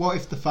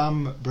if the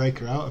fam break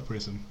her out of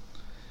prison?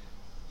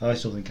 I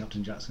still think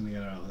Captain Jack's going to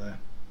get her out of there.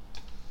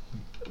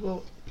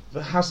 Well,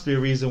 there has to be a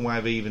reason why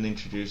they even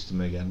introduced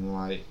him again.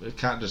 Like, they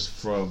can't just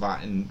throw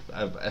that in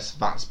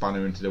that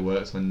spanner into the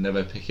works and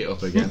never pick it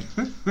up again.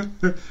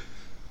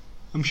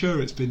 I'm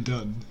sure it's been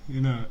done,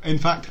 In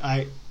fact,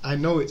 I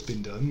know it's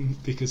been done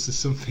because there's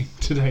something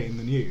today in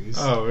the news.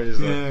 Oh, is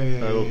it?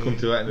 Yeah, We'll come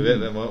to that in a bit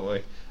then, won't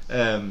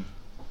we?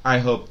 I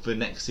hope the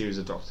next series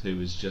of Doctor Who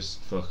is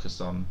just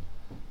focused on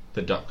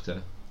the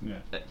Doctor Yeah.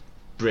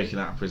 breaking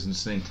out of prison.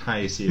 Just an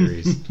entire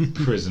series,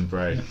 Prison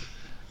Break.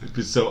 It'd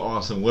be so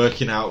awesome,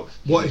 working out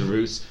What the if-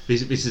 routes.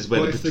 This is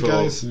where What the if the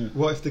patrol. guys?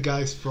 What if the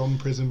guys from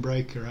Prison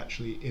Break are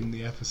actually in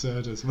the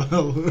episode as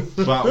well?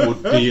 That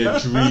would be a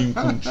dream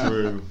come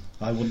true.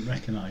 I wouldn't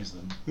recognise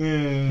them. You've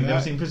Yeah.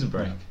 never seen Prison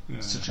Break? No. Yeah.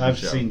 It's such a I've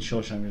good show. seen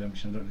Shawshank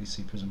Redemption. I don't really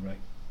see Prison Break.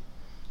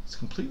 It's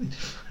completely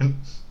different.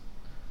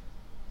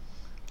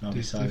 No, It's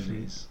besides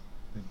different. it's...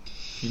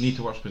 You need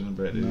to watch Prison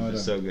Break, dude. No, I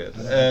It's don't. so good. I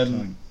don't have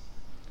time.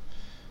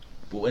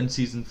 But when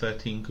season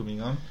 13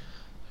 coming on,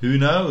 who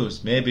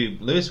knows? Maybe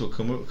Lewis will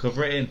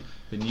cover it in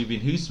the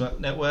Nubian Who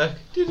Network.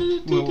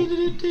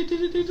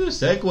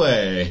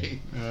 Segway.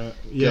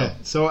 Yeah.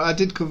 So I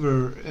did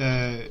cover,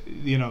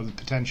 the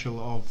potential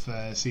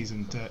of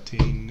season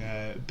 13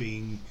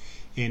 being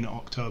in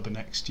October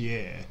next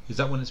year. Is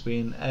that when it's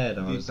being aired,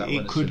 or is that It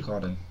when it's could-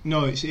 recording?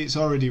 No, it's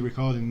already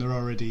recording. They're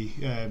already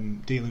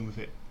dealing with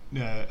it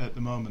at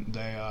the moment.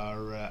 They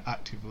are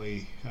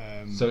actively.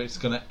 So it's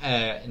going to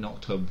air in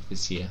October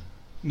this year.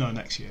 No,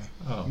 next year.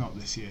 Oh. Not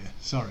this year.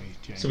 Sorry,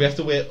 James. So we have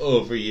to wait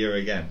over a year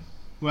again.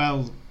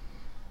 Well,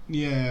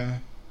 yeah,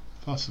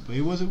 possibly.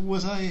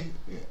 Was I?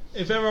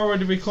 If they're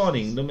already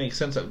recording, it doesn't make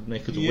sense that would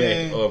make us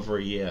wait over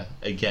a year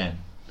again.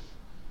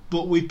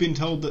 But we've been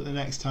told that the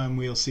next time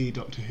we'll see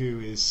Doctor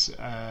Who is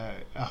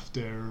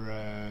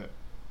after.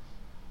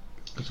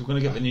 Because we're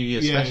going to get the New Year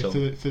yeah, special.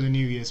 for the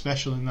New Year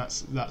special, and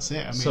that's it.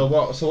 I mean, So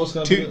what's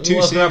going two to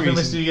happen in series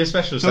this New Year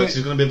special? so So it-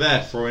 she's going to be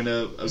there throwing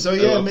a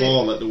may-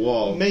 ball at the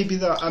wall. maybe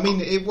that. I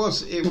mean, it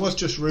was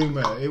just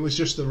rumor. It was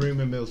just the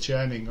rumor mill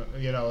churning.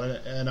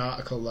 An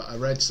article that I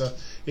read. So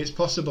it's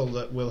possible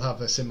that we'll have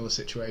a similar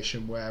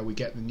situation where we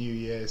get the New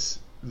Year's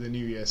the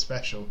New Year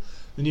special.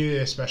 The New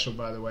Year special,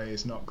 by the way,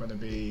 is not going to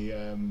be.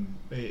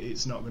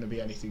 It's not going to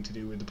be anything to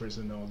do with the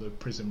prison or the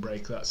prison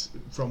break. That's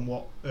from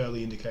what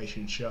early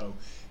indications show.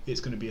 It's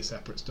going to be a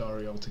separate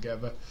story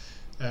altogether.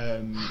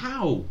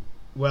 How?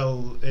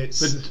 Well,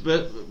 it's.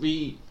 But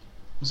the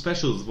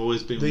specials have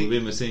always been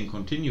within the same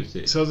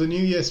continuity. So the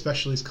New Year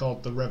special is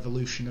called The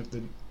Revolution of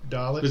the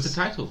Daleks. There's a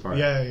title for it?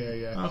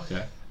 Yeah.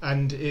 Okay.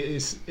 And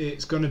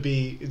it's going to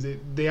be.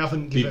 They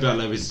haven't given. Vive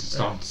la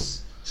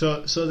Resistance.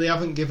 So they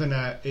haven't given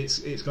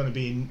it's going to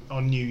be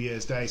on New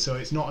Year's Day, so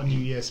it's not a New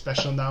Year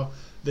special now.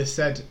 They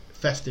said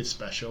festive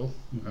special,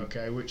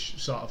 okay, which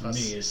sort of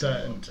has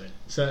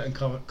certain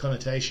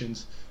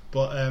connotations.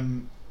 But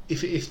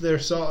if they're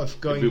sort of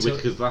going It'd be to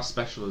Whittaker's last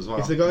special as well.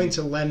 if they're going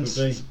to lens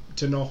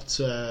to not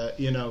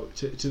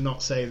to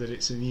not say that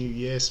it's a New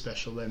Year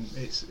special, then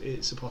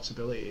it's a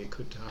possibility it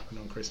could happen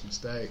on Christmas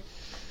Day.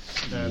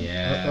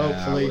 I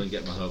Hopefully. wouldn't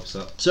get my hopes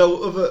up.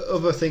 So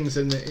other things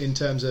in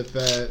terms of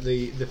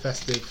the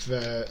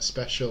festive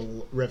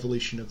special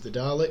Revolution of the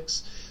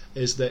Daleks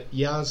is that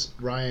Yaz,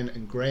 Ryan,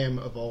 and Graham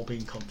have all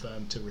been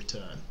confirmed to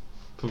return.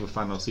 For the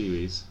final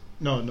series.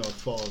 No,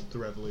 for the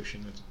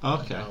Revolution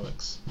of the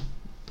Daleks.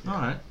 All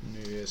right.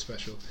 New Year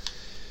special.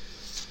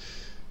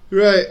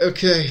 Right.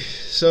 Okay.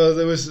 So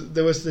there was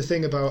the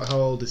thing about how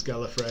old is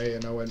Gallifrey,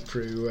 and I went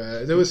through.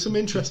 There was some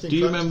interesting. Do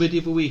you facts. remember the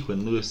other week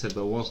when Lewis said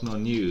there was no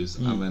news,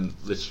 and then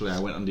literally I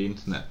went on the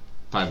internet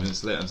 5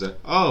 minutes later and said,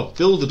 "Oh,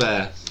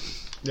 Build-A-Bear."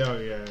 Oh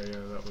yeah,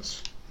 that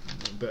was.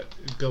 But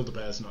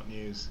Build-A-Bear's not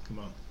news. Come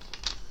on.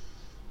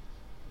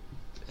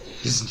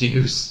 It's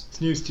news.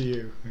 It's news to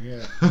you.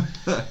 Yeah.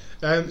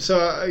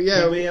 So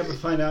yeah. Will we ever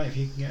find out if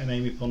you can get an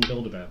Amy Pond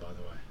Build-A-Bear, by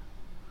the way?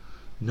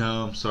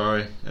 No, I'm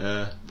sorry.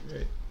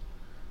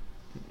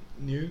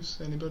 News?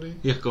 Anybody?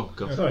 Yeah, go.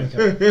 Sorry,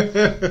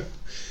 Karen.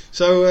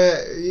 So,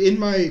 in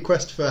my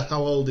quest for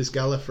how old is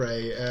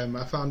Gallifrey,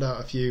 I found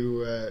out a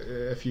few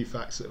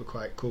facts that were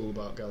quite cool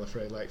about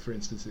Gallifrey. Like, for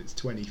instance, it's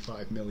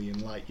 25 million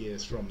light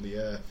years from the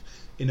Earth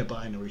in a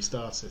binary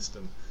star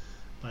system.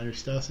 Binary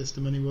star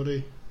system,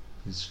 anybody?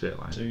 It's a straight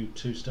line.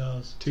 Two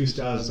stars. Two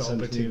stars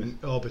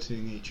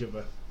orbiting each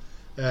other.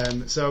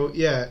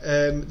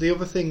 The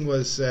other thing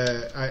was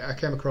I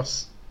came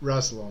across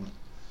Rassilon.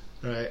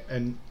 Right,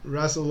 and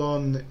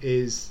Rassilon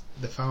is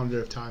the founder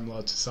of Time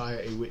Lord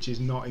Society, which is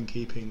not in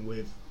keeping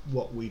with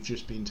what we've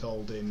just been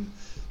told in.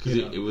 Because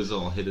it was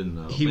all hidden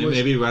though.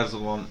 Maybe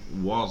Rassilon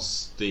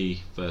was the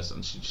first,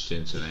 and she just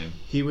changed her name.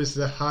 He was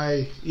the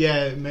High.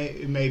 Yeah,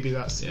 maybe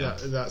that's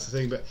the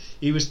thing. But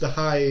he was the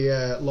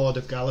High Lord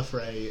of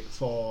Gallifrey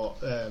for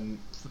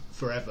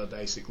forever,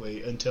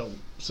 basically, until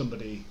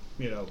somebody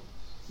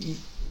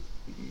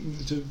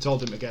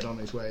told him to get on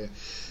his way.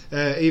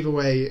 Either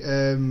way.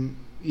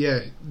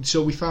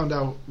 So we found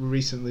out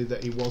recently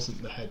that he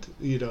wasn't the head.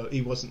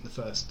 He wasn't the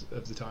first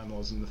of the Time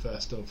Lords and the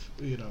first of.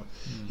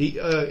 He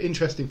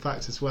interesting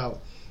fact as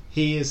well.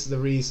 He is the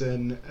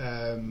reason.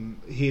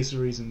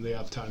 They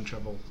have time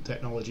travel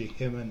technology.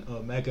 Him and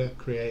Omega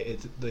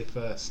created the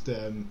first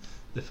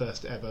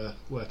ever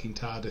working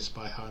TARDIS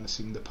by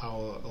harnessing the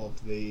power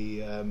of the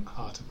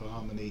Heart of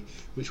Harmony,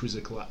 which was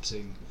a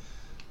collapsing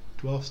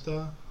dwarf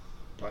star.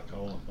 Black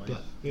hole.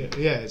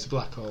 It's a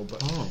black hole,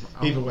 but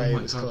either way,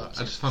 it was collapsed.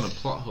 I just found a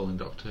plot hole in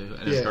Doctor Who.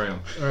 Anyway, carry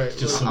on. Right,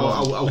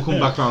 I'll come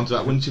back around to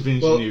that once you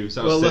finish the news.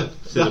 The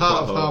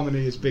Heart of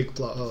Harmony is big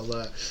plot hole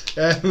there.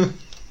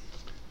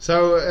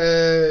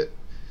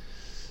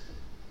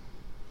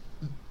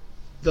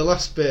 The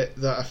last bit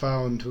that I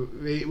found,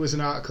 it was an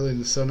article in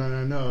the Sun, and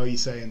I know you're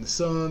saying the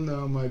Sun.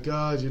 Oh my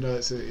God,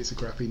 it's a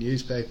crappy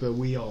newspaper.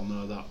 We all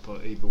know that,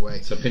 but either way,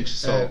 it's a pinch of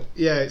salt.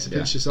 It's a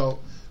pinch of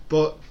salt.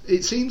 But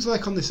it seems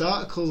like on this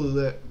article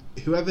that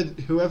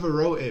whoever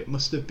wrote it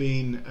must have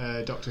been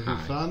a Doctor Who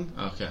fan.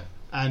 Okay.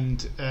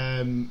 And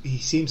he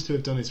seems to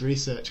have done his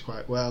research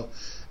quite well,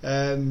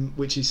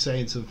 which is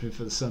saying something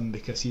for the Sun,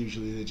 because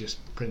usually they just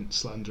print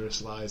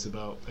slanderous lies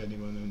about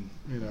anyone,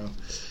 and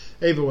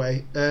Either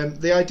way,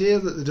 the idea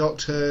that the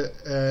Doctor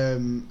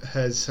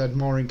has had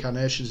more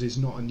incarnations is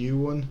not a new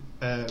one.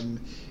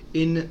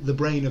 In The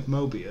Brain of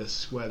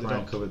Mobius, where the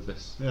Doctor covered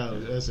this.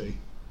 Has he?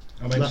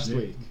 I mentioned last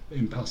week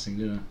in passing,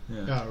 didn't I?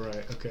 Yeah. Oh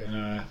right, okay.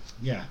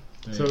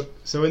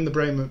 So in the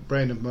brain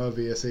of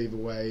Mobius, either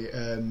way,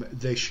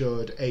 they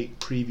showed 8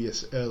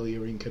 previous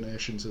earlier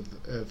incarnations of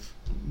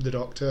the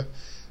Doctor,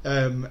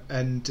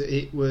 and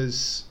it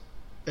was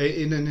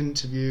in an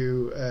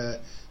interview.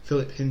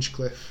 Philip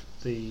Hinchcliffe,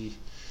 the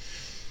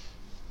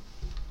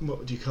what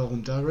would you call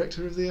him?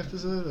 Director of the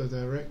episode or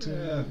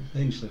director?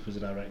 Hinchcliffe was a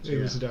director. He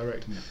was a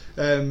director.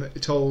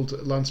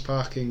 Told Lance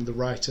Parking, the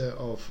writer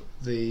of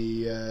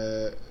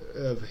the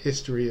of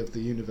History of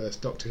the Universe,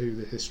 Doctor Who: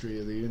 The History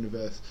of the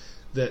Universe,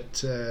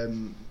 that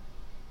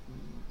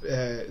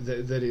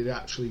that it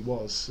actually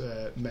was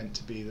meant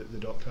to be that the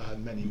Doctor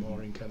had many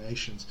more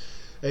incarnations.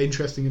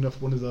 Interesting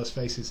enough, one of those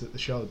faces that they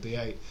showed, the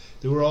 8,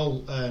 they were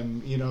all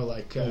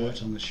worked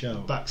on the show,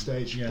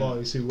 backstage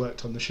boys who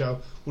worked on the show.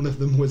 One of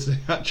them was the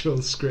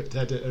actual script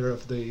editor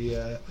of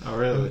the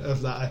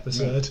of that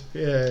episode.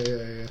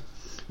 Yeah.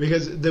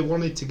 Because they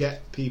wanted to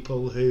get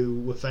people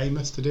who were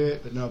famous to do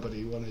it, but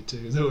nobody wanted to.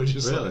 They were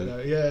just Really?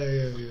 like,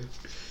 yeah.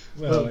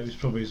 Well, it was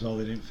probably as well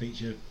they didn't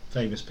feature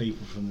famous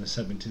people from the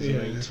 70s Yeah.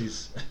 or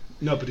 80s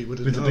Nobody would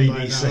have with the known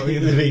by BBC. now, you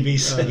know. The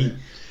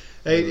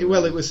BBC.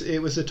 Well, it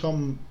was a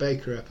Tom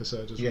Baker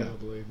episode as well, Yeah. I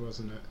believe,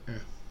 wasn't it?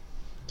 Yeah.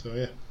 So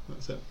yeah,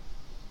 that's it.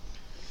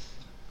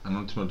 And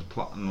onto the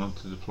plot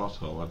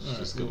hole I just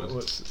discovered.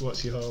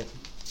 What's your whole?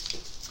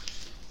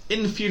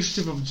 In The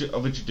Fugitive of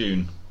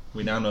Judoon,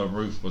 we now know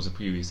Ruth was a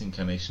previous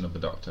incarnation of the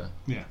Doctor.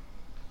 Yeah.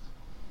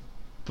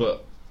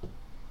 But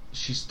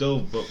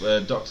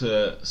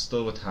Doctor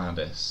still with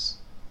TARDIS,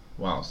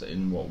 whilst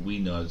in what we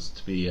know is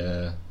to be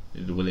the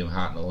William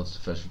Hartnell as the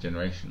first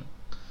regeneration.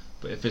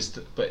 But if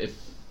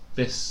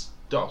this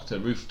Doctor,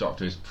 Ruth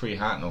Doctor, is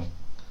pre-Hartnell,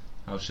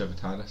 how's she have a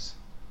TARDIS?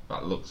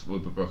 That looks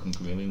with a broken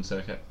chameleon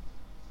circuit.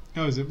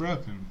 Oh, is it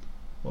broken?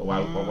 Well,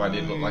 why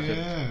did it look like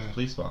yeah. a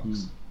police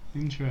box?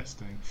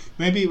 Interesting.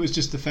 Maybe it was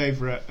just the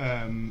favourite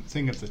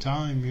thing of the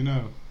time, you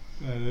know,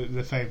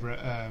 the favourite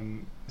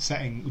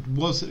setting.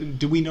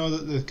 Do we know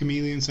that the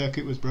chameleon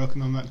circuit was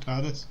broken on that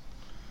TARDIS?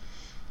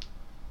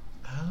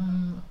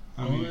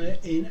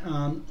 In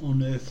An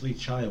Unearthly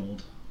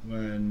Child,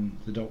 when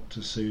the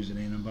Doctor, Susan,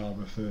 Ian and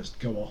Barbara first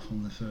go off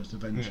on the first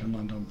adventure and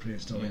land on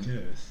prehistoric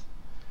Earth,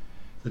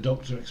 the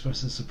Doctor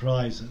expresses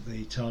surprise that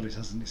the TARDIS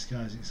hasn't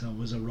disguised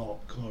itself as a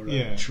rock or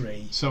a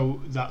tree.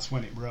 So that's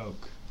when it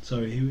broke.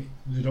 So the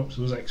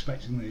Doctor was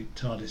expecting the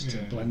TARDIS to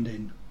blend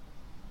in.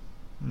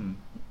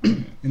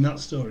 In that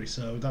story,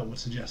 so that would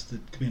suggest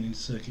that the chameleon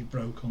circuit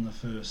broke on the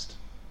first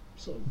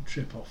sort of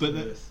trip off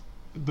Earth.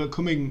 But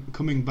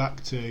coming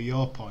back to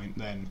your point,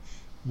 then,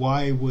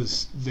 why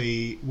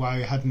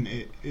hadn't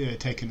it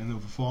taken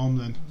another form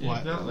then? Yeah,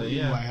 exactly,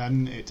 yeah. Why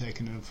hadn't it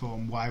taken another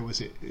form? Why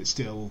was it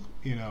still,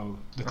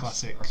 the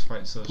classic that's why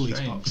it's so police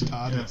strange. box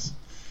TARDIS?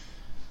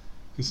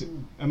 Because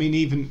I mean,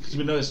 even because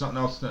we know it's not an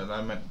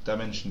alternate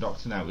dimension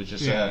Doctor now; it was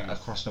just a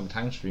crossing over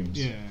time streams.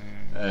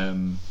 Yeah.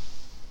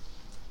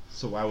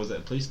 So why was it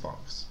a police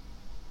box?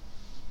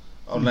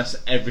 Unless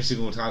every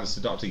single TARDIS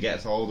the Doctor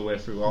gets all the way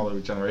through all the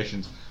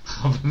regenerations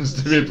happens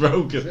to be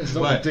broken. It's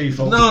not the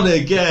default. Not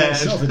again.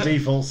 It's not the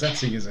default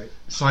setting, is it?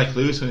 It's like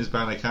Lewis when he's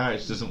behind a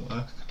carriage doesn't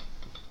work.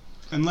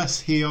 Unless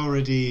he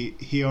already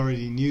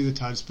knew the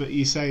TARDIS, but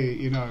you say,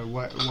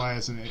 why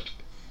hasn't it?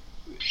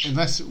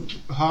 Unless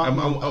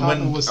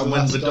Hartnell was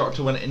when the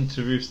Doctor went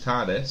into Ruth's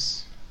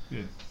TARDIS,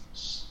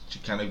 she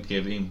kind of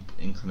gave him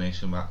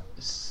inclination that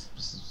it's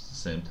the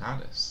same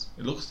TARDIS.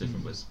 It looks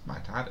different, but it's my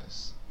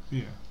TARDIS.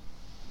 Yeah.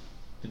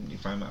 Didn't you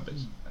find that a bit?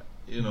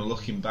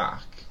 Looking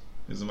back,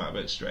 isn't that a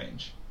bit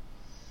strange?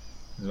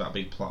 Is that a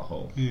big plot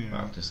hole that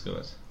I've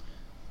discovered?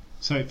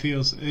 So it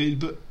feels.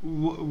 But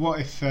what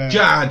if?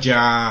 Jar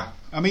Jar.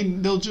 I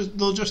mean, they'll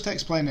just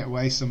explain it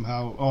away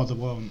somehow, or they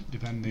won't,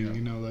 depending.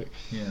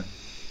 Yeah.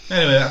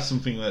 Anyway, that's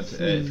something that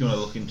if you want to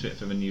look into it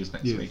for the news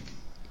next week.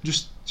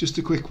 Just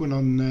a quick one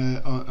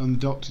on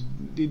Doctor.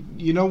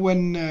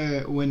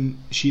 When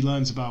she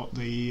learns about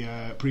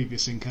the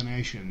previous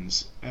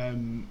incarnations,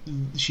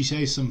 she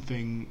says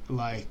something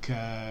like,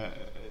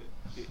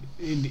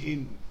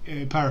 in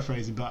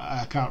paraphrasing, but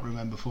I can't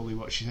remember fully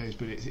what she says.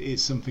 But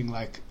it's something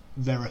like,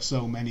 there are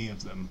so many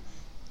of them,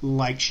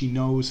 like she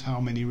knows how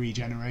many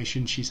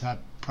regenerations she's had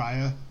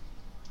prior.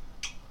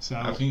 So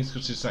I think it's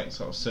because she's like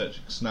sort of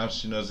searching. So now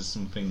she knows there's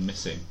something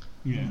missing.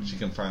 Yeah. She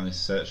can finally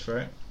search for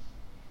it.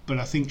 But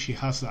I think she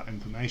has that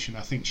information.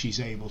 I think she's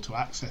able to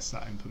access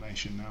that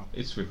information now.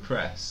 It's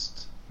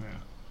repressed. Yeah.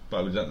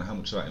 But we don't know how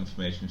much of that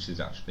information she's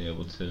actually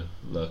able to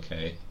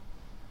locate.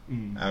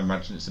 I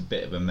imagine it's a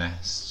bit of a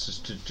mess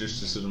just to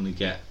suddenly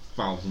get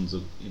thousands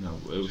of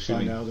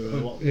Find out there are a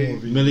lot more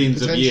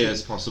millions of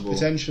years possible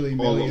potentially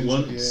all millions at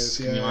once. of years.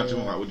 Can you imagine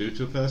what that would do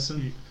to a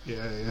person?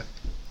 Yeah.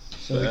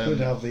 So they could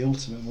have the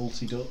ultimate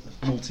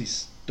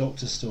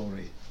multi-Doctor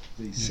story.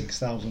 The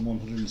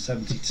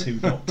 6,172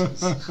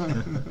 Doctors.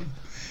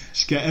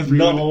 Just get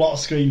everyone. Not a lot of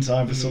screen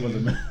time for some of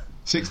them.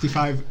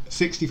 65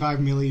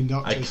 million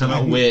Doctors. I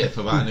cannot wait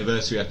for that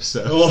anniversary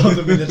episode. All of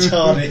them in the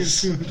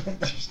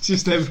TARDIS.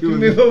 Just everyone.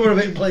 Move over a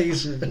bit,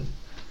 please.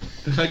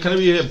 Can it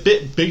be a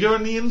bit bigger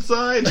on the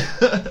inside?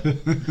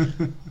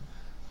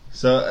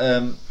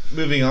 So,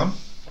 moving on.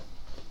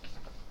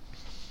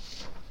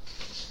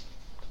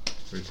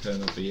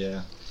 Return of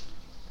the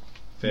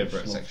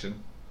favourite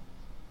section.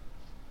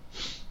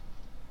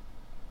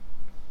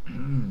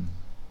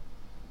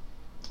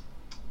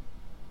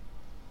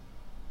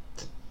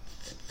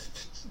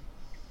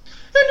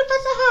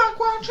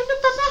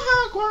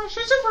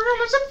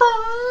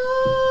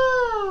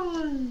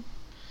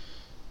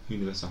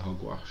 Universal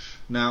Hogwash.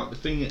 Now the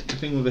thing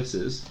with this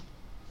is,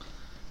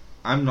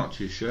 I'm not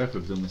too sure if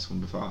we've done this one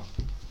before.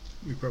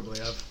 We probably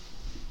have.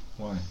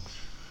 Why?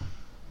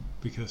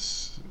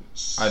 Because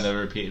I never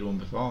repeated one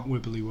before.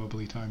 Wibbly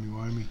wobbly timey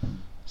wimey.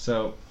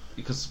 So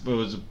because there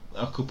was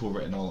a couple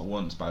written all at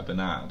once by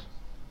Bernard,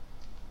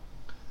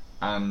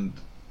 and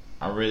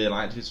I really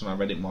liked this when I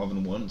read it more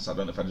than once. I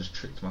don't know if I just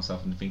tricked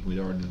myself into thinking we'd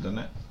already done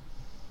it,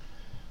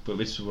 but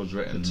this was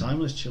written. The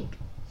Timeless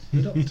Children.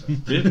 The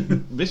Doctor.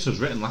 This was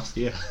written last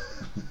year.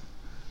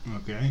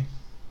 Okay.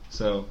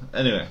 So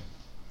anyway,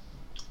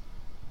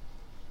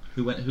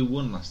 who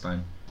won last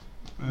time?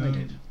 I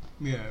did.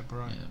 Yeah,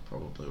 Brian. Yeah,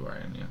 probably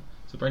Ryan. Yeah.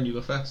 So Brian, you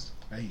go first.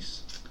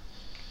 Ace.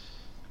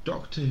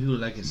 Doctor Who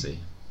Legacy,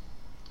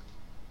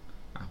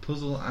 a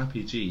puzzle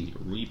RPG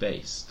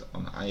rebased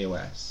on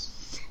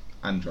iOS,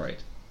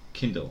 Android,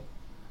 Kindle,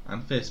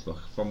 and Facebook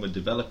from the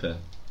developer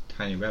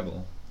Tiny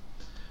Rebel,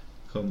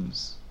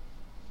 comes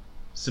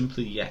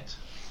simple yet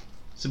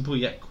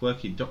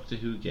quirky Doctor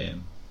Who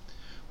game,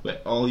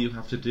 where all you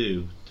have to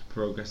do to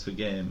progress the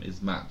game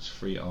is match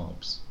 3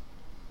 orbs.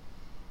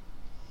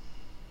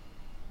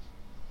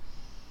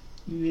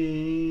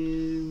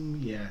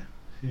 Yeah.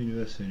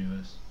 Universe.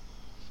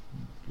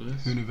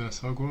 Lewis? Universe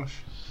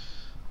Hogwash.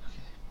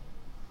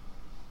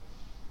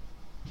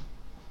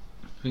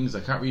 Thing is,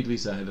 I can't read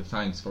these ahead of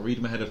time, so if I read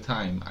them ahead of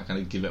time, I kind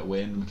of give it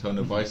away in my tone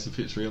of voice if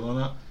it's real or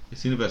not.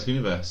 It's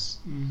Universe.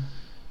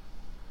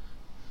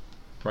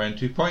 Brian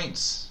 2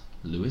 points,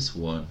 Lewis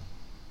 1.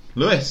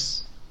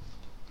 Lewis!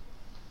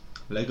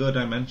 Lego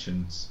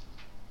Dimensions.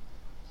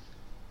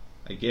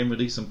 A game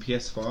released on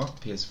PS4,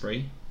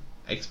 PS3,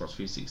 Xbox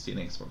 360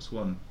 and Xbox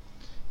One.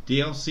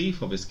 DLC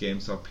for this game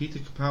saw Peter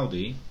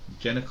Capaldi,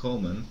 Jenna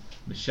Coleman,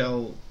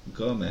 Michelle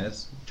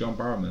Gomez, John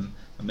Barrowman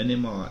and many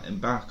more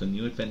embark on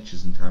new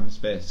adventures in time and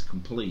space,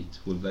 complete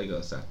with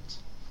Lego sets.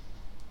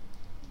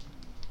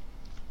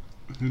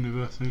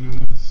 Universe.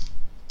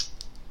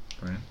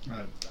 Brian?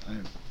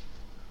 I'm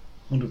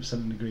 100%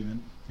 in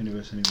agreement.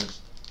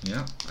 Universe.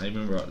 Yeah, I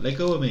remember. Let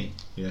go of me.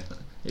 Yeah,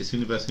 it's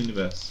Universe.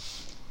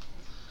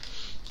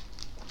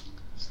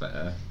 It's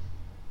like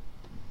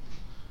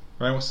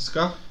Brian, what's the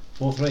score?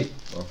 4-3.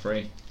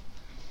 4-3.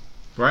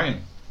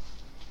 Brian.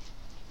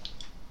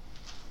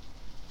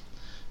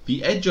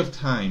 The Edge of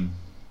Time.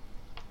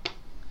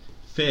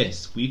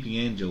 Face Weeping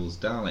Angels,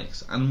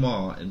 Daleks, and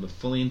more in the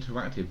fully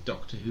interactive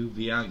Doctor Who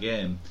VR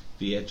game,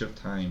 The Edge of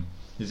Time.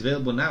 It is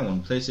available now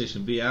on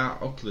PlayStation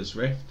VR, Oculus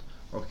Rift,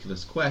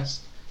 Oculus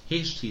Quest,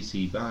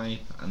 HTC Vive,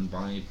 and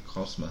Vive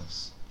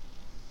Cosmos.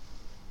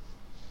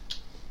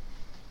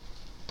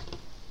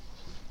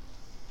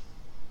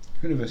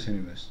 Universe.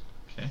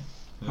 Okay.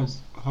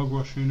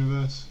 Hogwash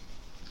Universe.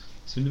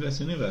 It's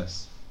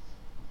Universe.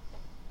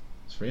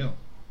 It's real.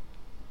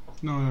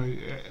 No,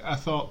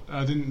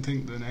 I didn't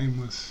think the name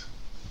was.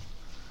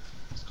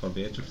 It's called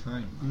The Edge of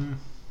Time. Yeah.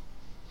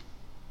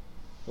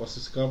 What's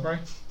the score,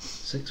 Brian?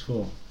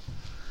 6-4.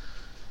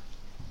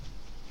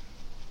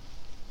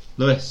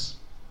 Lewis.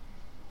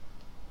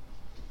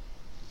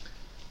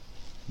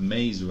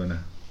 Maze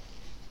Runner.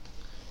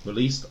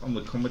 Released on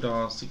the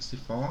Commodore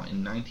 64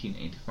 in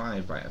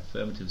 1985 by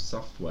Affirmative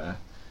Software,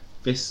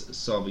 this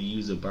saw the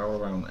user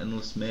barrel around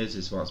endless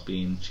mazes whilst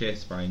being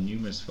chased by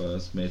numerous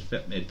foes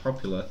made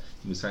popular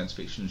in the science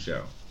fiction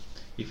show.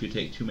 If you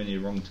take too many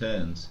wrong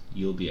turns,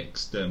 you'll be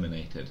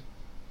exterminated.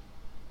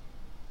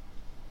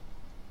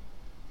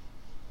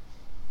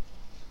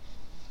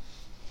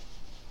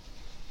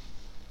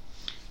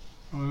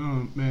 I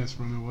know Maze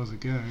Runner was a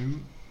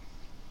game.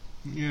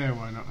 Yeah,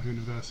 why not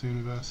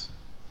Universe?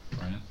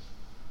 Brian?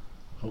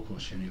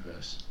 Hogwash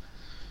Universe.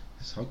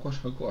 It's Hogwash.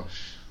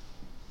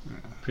 Yeah.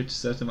 Pretty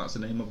certain that's the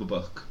name of the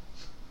book.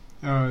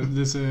 Oh,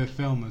 there's a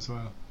film as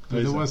well.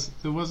 Oh, is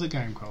There was a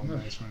game called No.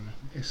 Maze Runner.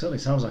 It certainly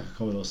sounds like a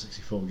Commodore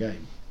 64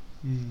 game,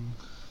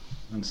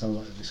 and sounds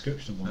like the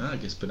description of one. I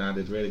guess Bernard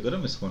did really good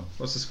on this one.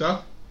 What's the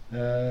score?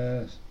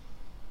 7-4.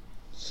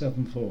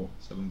 7-4.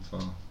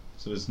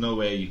 So there's no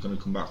way you're going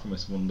to come back from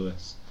this one,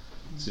 Lewis.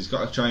 So he's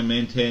got to try and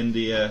maintain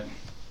the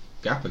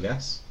gap, I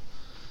guess.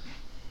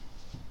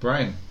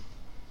 Brian.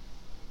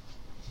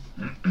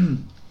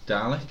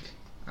 Dalek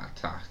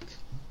Attack.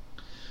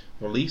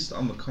 Released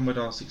on the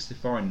Commodore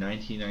 64 in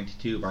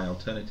 1992 by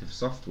Alternative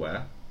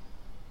Software,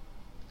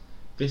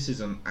 this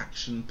is an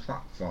action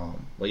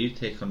platform where you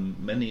take on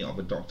many of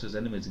the Doctor's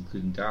enemies,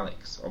 including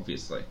Daleks,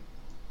 obviously.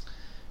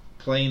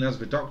 Playing as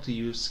the Doctor,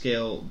 you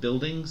scale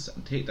buildings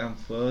and take down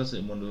foes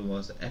in one of the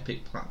most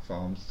epic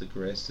platforms to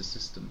grace the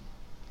system.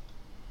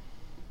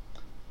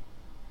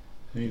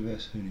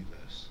 Universe.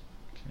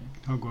 Okay.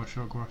 Hogwash.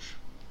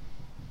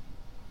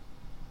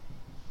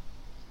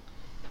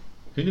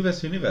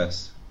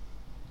 Universe.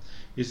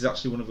 This is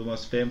actually one of the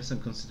most famous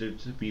and considered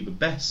to be the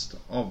best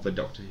of the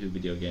Doctor Who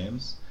video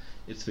games.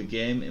 It's the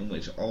game in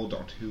which all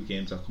Doctor Who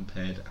games are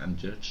compared and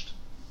judged.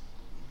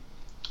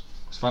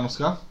 What's the final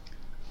score?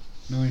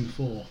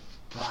 9-4.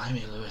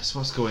 Blimey, Lewis,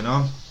 what's going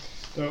on?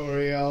 Don't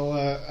worry, I'll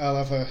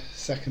have a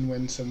second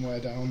win somewhere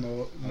down the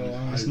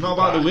line. It's not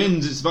about the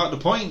wins, it's about the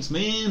points,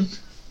 man.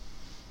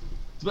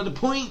 It's about the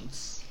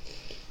points.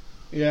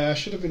 Yeah, I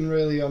should have been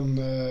really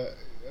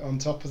on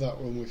top of that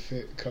one with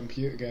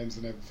computer games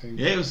and everything.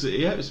 Yeah, it was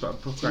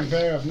about To be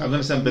fair, I'm going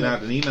to send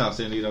Bernard an email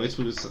saying, this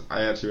was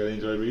I actually really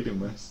enjoyed reading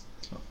this.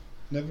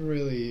 Never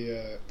really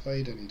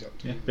played any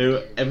Doctor Yeah,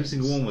 Who. every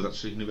single one was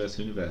actually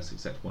Universe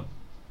except one.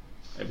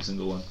 Every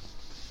single one.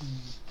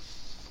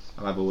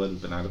 I'll have a word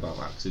with Bernard about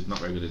that because he's not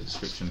very good at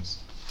descriptions.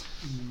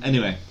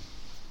 Anyway,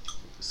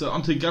 So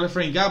on to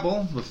Gallifreyan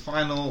Gabble, the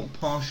final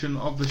portion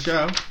of the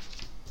show.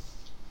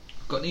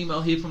 I've got an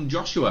email here from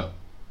Joshua.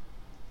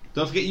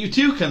 Don't forget you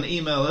too can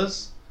email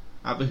us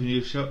at the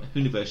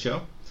Hooniverse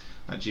Show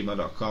at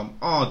gmail.com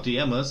or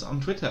DM us on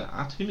Twitter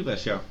at Hooniverse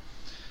Show.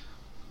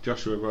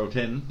 Joshua wrote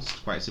in,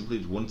 quite simply,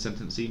 one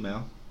sentence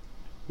email.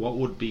 What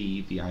would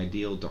be the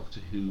ideal Doctor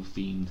Who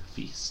themed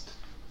feast?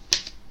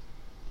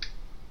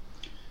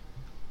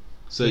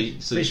 So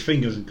fish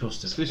fingers and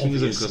custard. Fish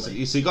fingers and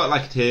custard. So you got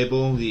like a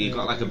table, you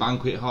got like a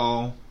banquet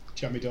hall,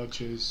 Jammy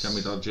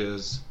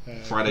Dodgers,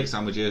 fried egg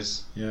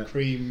sandwiches,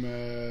 cream,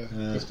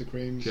 custard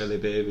creams, jelly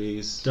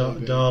babies,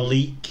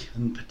 Darleek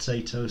and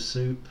potato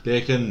soup.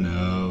 Bacon?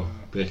 No,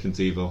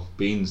 bacon's evil.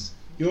 Beans?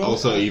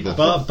 Also evil.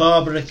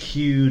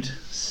 Barbecued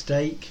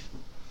steak.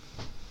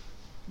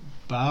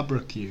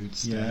 Barbecued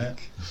steak. Yeah.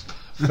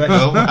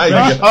 Oh my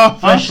God.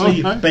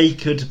 Freshly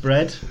bakered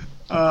bread.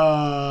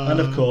 And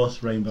of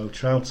course, rainbow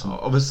trout.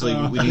 Obviously,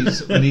 we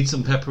need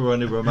some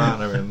pepperoni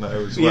romana in there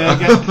as well.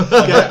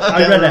 Yeah,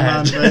 I read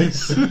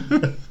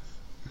ahead.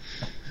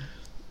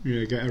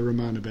 Yeah, get a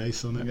Romana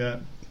base on it. Yeah,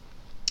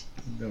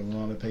 got a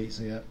Romana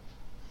pizza. Yeah.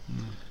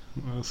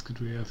 What else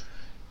could we have?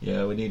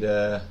 Yeah, we need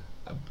a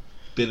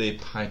Billy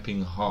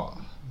piping hot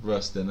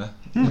roast dinner.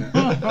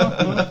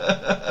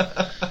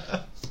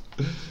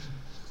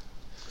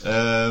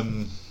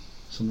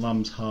 Some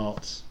lamb's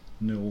hearts.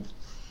 No.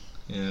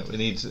 Yeah, we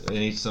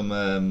need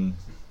some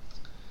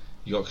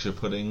Yorkshire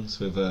puddings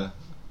with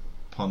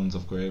ponds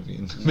of gravy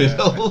in the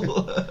middle.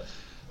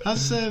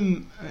 Has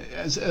the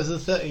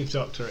 13th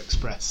Doctor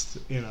expressed,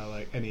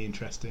 like any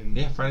interest in?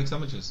 Yeah, fried egg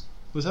sandwiches.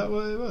 Was that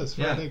what it was?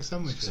 Fried egg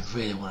sandwiches. I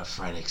really want a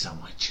fried egg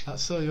sandwich.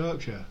 That's so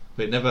Yorkshire.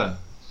 But never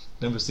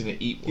seen her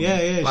eat one.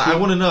 Yeah. Like, I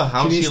want to know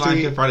how she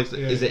likes her fried egg.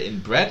 Yeah. Is it in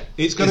bread?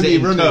 It's going to be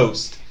runny.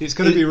 Toast? It's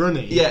going to be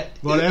runny. Yeah.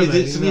 Whatever. Is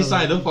it sunny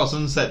side up or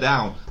sunset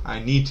down? I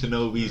need to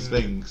know these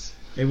things.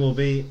 It will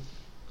be,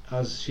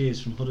 as she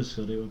is from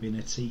Huddersfield, it will be in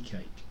a tea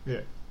cake.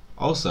 Yeah.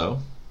 Also,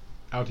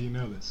 how do you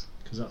know this?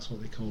 Because that's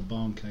what they call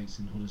barn cakes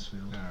in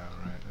Huddersfield.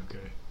 Oh, right,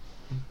 okay.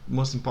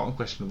 Most important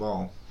question of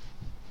all: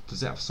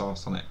 does it have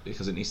sauce on it?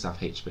 Because it needs to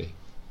have HP.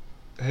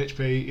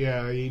 HP,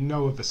 yeah, you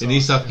know of the sauce. It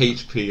needs to have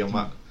HP on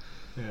that.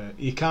 Yeah,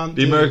 you can't.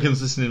 The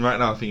Americans listening right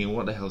now are thinking,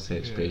 "What the hell's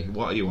HP? Yeah.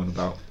 What are you on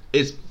about?"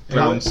 It's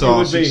brown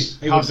sauce.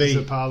 It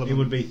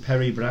would be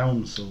Perry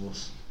Brown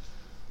sauce.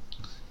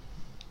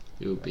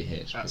 It would be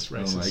HP. That's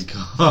racist.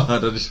 Oh my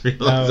God! I just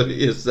realised what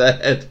you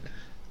said.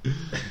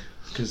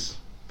 Because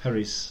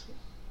Perry's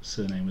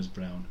surname was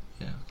Brown.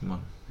 Yeah, come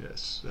on.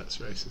 Yes, that's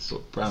racist.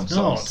 But brown It's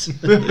sauce.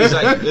 not. There's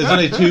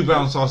only two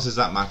brown sauces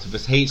that matter.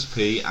 There's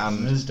HP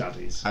and there's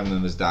Daddy's. And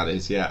then there's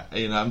Daddy's. Yeah,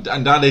 and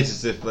Daddy's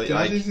is if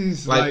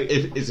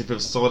if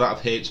it's sold out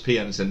of HP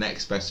and it's the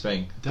next best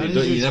thing.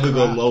 You never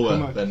go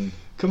lower than.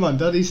 Come on,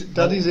 Daddy's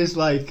is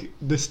like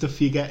the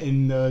stuff you get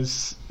in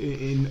those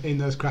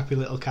crappy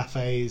little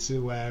cafes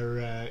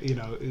where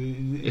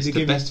it's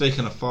the best they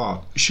can afford.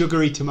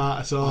 Sugary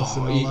tomato sauce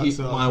and all that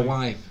sort of my thing.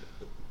 wife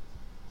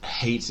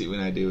hates it when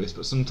I do this,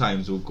 but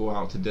sometimes we'll go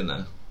out to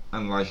dinner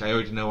and like I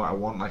already know what I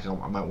want. Like I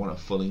might want a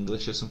full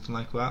English or something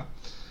like that,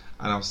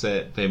 and I'll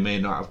say they may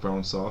not have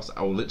brown sauce.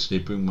 I will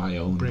literally bring my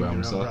own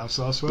brown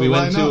sauce. Well,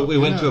 we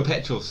went to a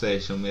petrol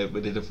station.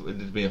 We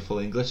did me a full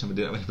English and we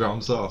didn't have any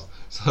brown sauce,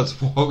 so I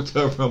just walked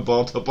over and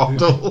bought a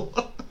bottle.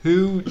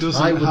 Who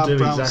doesn't have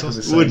brown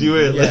sauce? Would you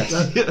really?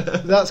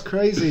 Yes. That's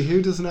crazy.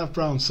 Who doesn't have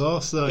brown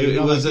sauce though?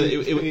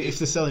 If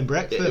they're selling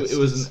breakfast. It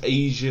was an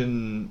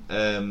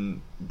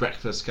Asian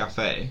breakfast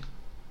cafe,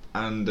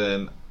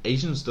 and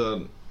Asians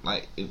don't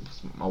like.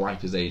 My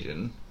wife is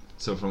Asian,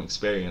 so from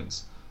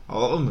experience, a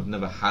lot of them have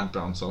never had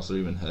brown sauce or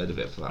even heard of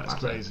it for that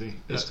matter. Crazy.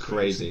 It's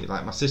crazy.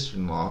 Like my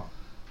sister-in-law,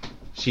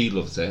 she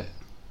loves it.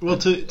 Well,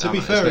 to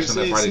be fair,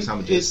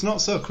 it's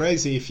not so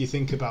crazy if you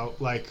think about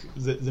like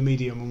the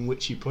medium in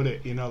which you put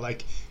it.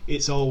 Like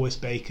it's always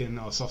bacon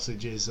or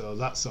sausages or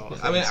that sort of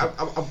thing.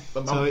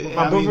 I mean,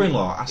 my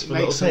brother-in-law asked for a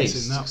little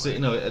taste.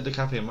 So, at the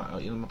cafe, my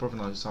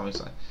brother-in-law saw me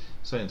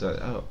saying,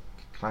 "Oh,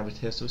 can I have a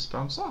taste of this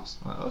brown sauce?"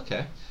 I'm like,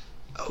 okay.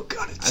 Oh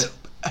God, it's so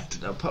bad.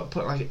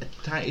 Put like a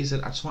tiny. He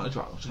said, "I just want a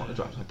drop. So I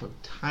put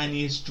the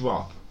tiniest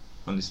drop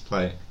on this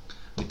plate.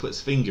 And he put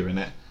his finger in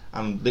it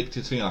and licked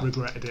his finger.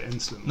 Regretted it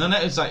instantly. No,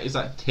 it's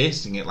like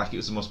tasting it like it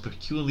was the most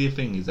peculiar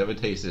thing he's ever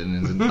tasted in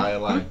his entire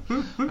life.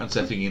 And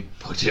so thinking,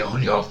 put it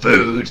on your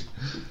food.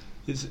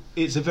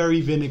 It's a very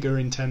vinegar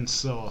intense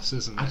sauce,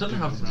 isn't it? I don't know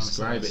how to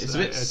describe it. It's a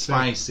bit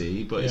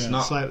spicy, but it's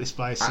not slightly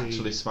spicy.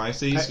 Actually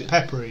spicy.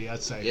 Peppery,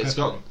 I'd say.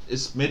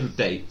 It's made with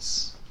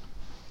dates.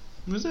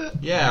 Was it?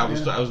 Yeah,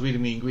 I was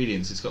reading the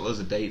ingredients. It's got loads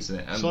of dates in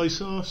it. And soy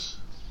sauce.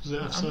 I'm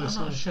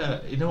not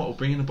sure. You know what? We'll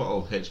bring in a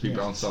bottle of HP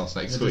brown sauce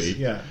next week.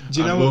 Yeah.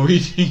 Do you know we'll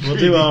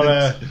do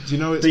our do you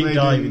know it's deep made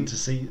dive in, into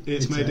see?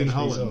 It's made in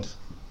Holland.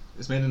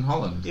 It's made in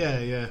Holland.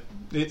 Yeah.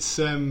 It's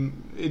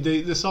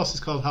the sauce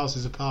is called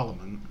Houses of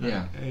Parliament.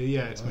 Yeah.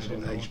 It's That's made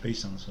in what Holland. HP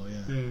stands for.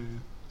 Yeah.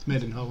 It's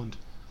made in Holland.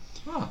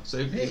 Oh, so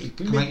we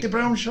make the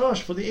brown sauce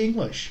for the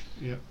English.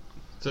 Yeah.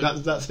 So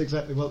That's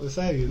exactly what they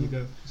say.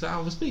 Is that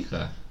how we speak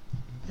there?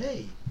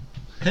 Hey.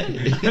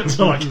 Hey. That's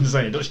all I can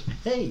say.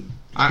 Hey.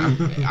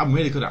 I'm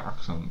really good at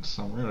accents.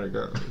 I'm really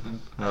good.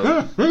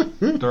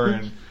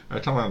 During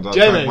Italian.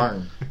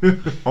 Jamie.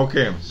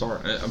 Okay, I'm sorry.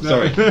 I'm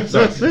sorry.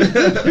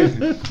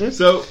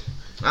 So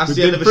that's We've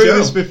the end been of the through show.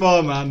 this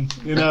before, man.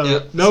 You know, Yeah.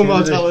 no more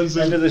End of the- talents.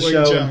 End of the Wing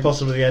show Chun. and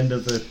possibly the end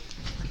of the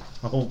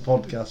whole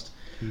podcast.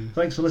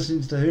 Thanks for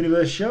listening to the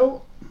Hooniverse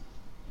show.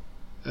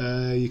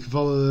 You can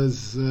follow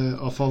us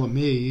or follow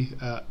me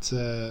at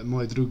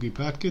Moje Drugi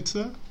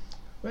Parkica.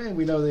 Well,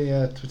 we know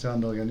the Twitter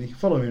handle again. You can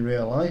follow me in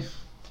real life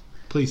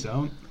Please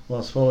don't.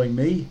 whilst following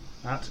me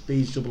at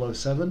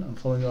Beach007 and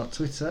following our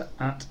Twitter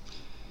at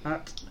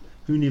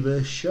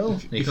Hooniverse show. You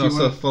If can you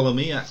also want- follow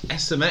me at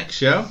SMX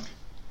Show.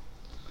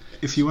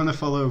 If you want to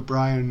follow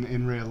Brian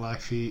in real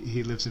life,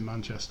 he lives in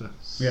Manchester.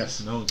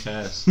 Yes. No one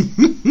cares.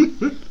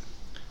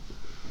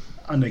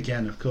 And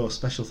again, of course,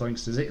 special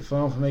thanks to Zit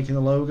Farm for making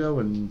the logo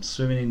and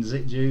swimming in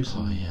zit juice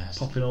and yes.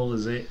 popping all the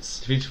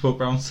zits. Did you just put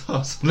brown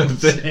sauce on the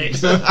zit?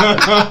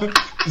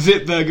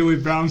 Zit burger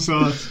with brown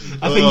sauce.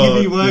 I think Oh,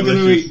 if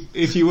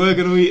you were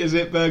gonna eat a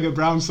zit burger,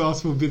 brown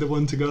sauce would be the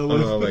one to go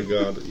with. Oh my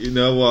god! You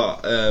know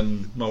what?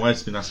 My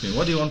wife's been asking me,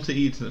 "What do you want to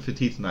eat for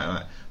tea tonight?" I'm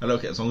like, I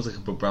don't care as long as I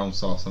can put brown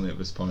sauce on it at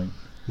this point.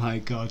 My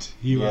God,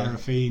 you Yeah. are a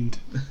fiend.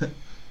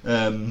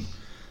 Um,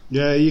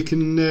 Yeah, you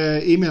can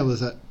email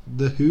us at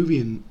the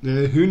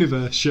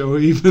Hooniverse show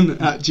even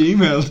at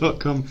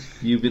gmail.com.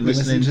 you've been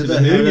Listen listening to to the the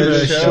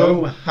Hooniverse Hooniverse show.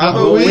 show. Have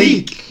a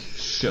week.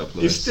 Shut up, You've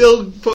Lewis. still put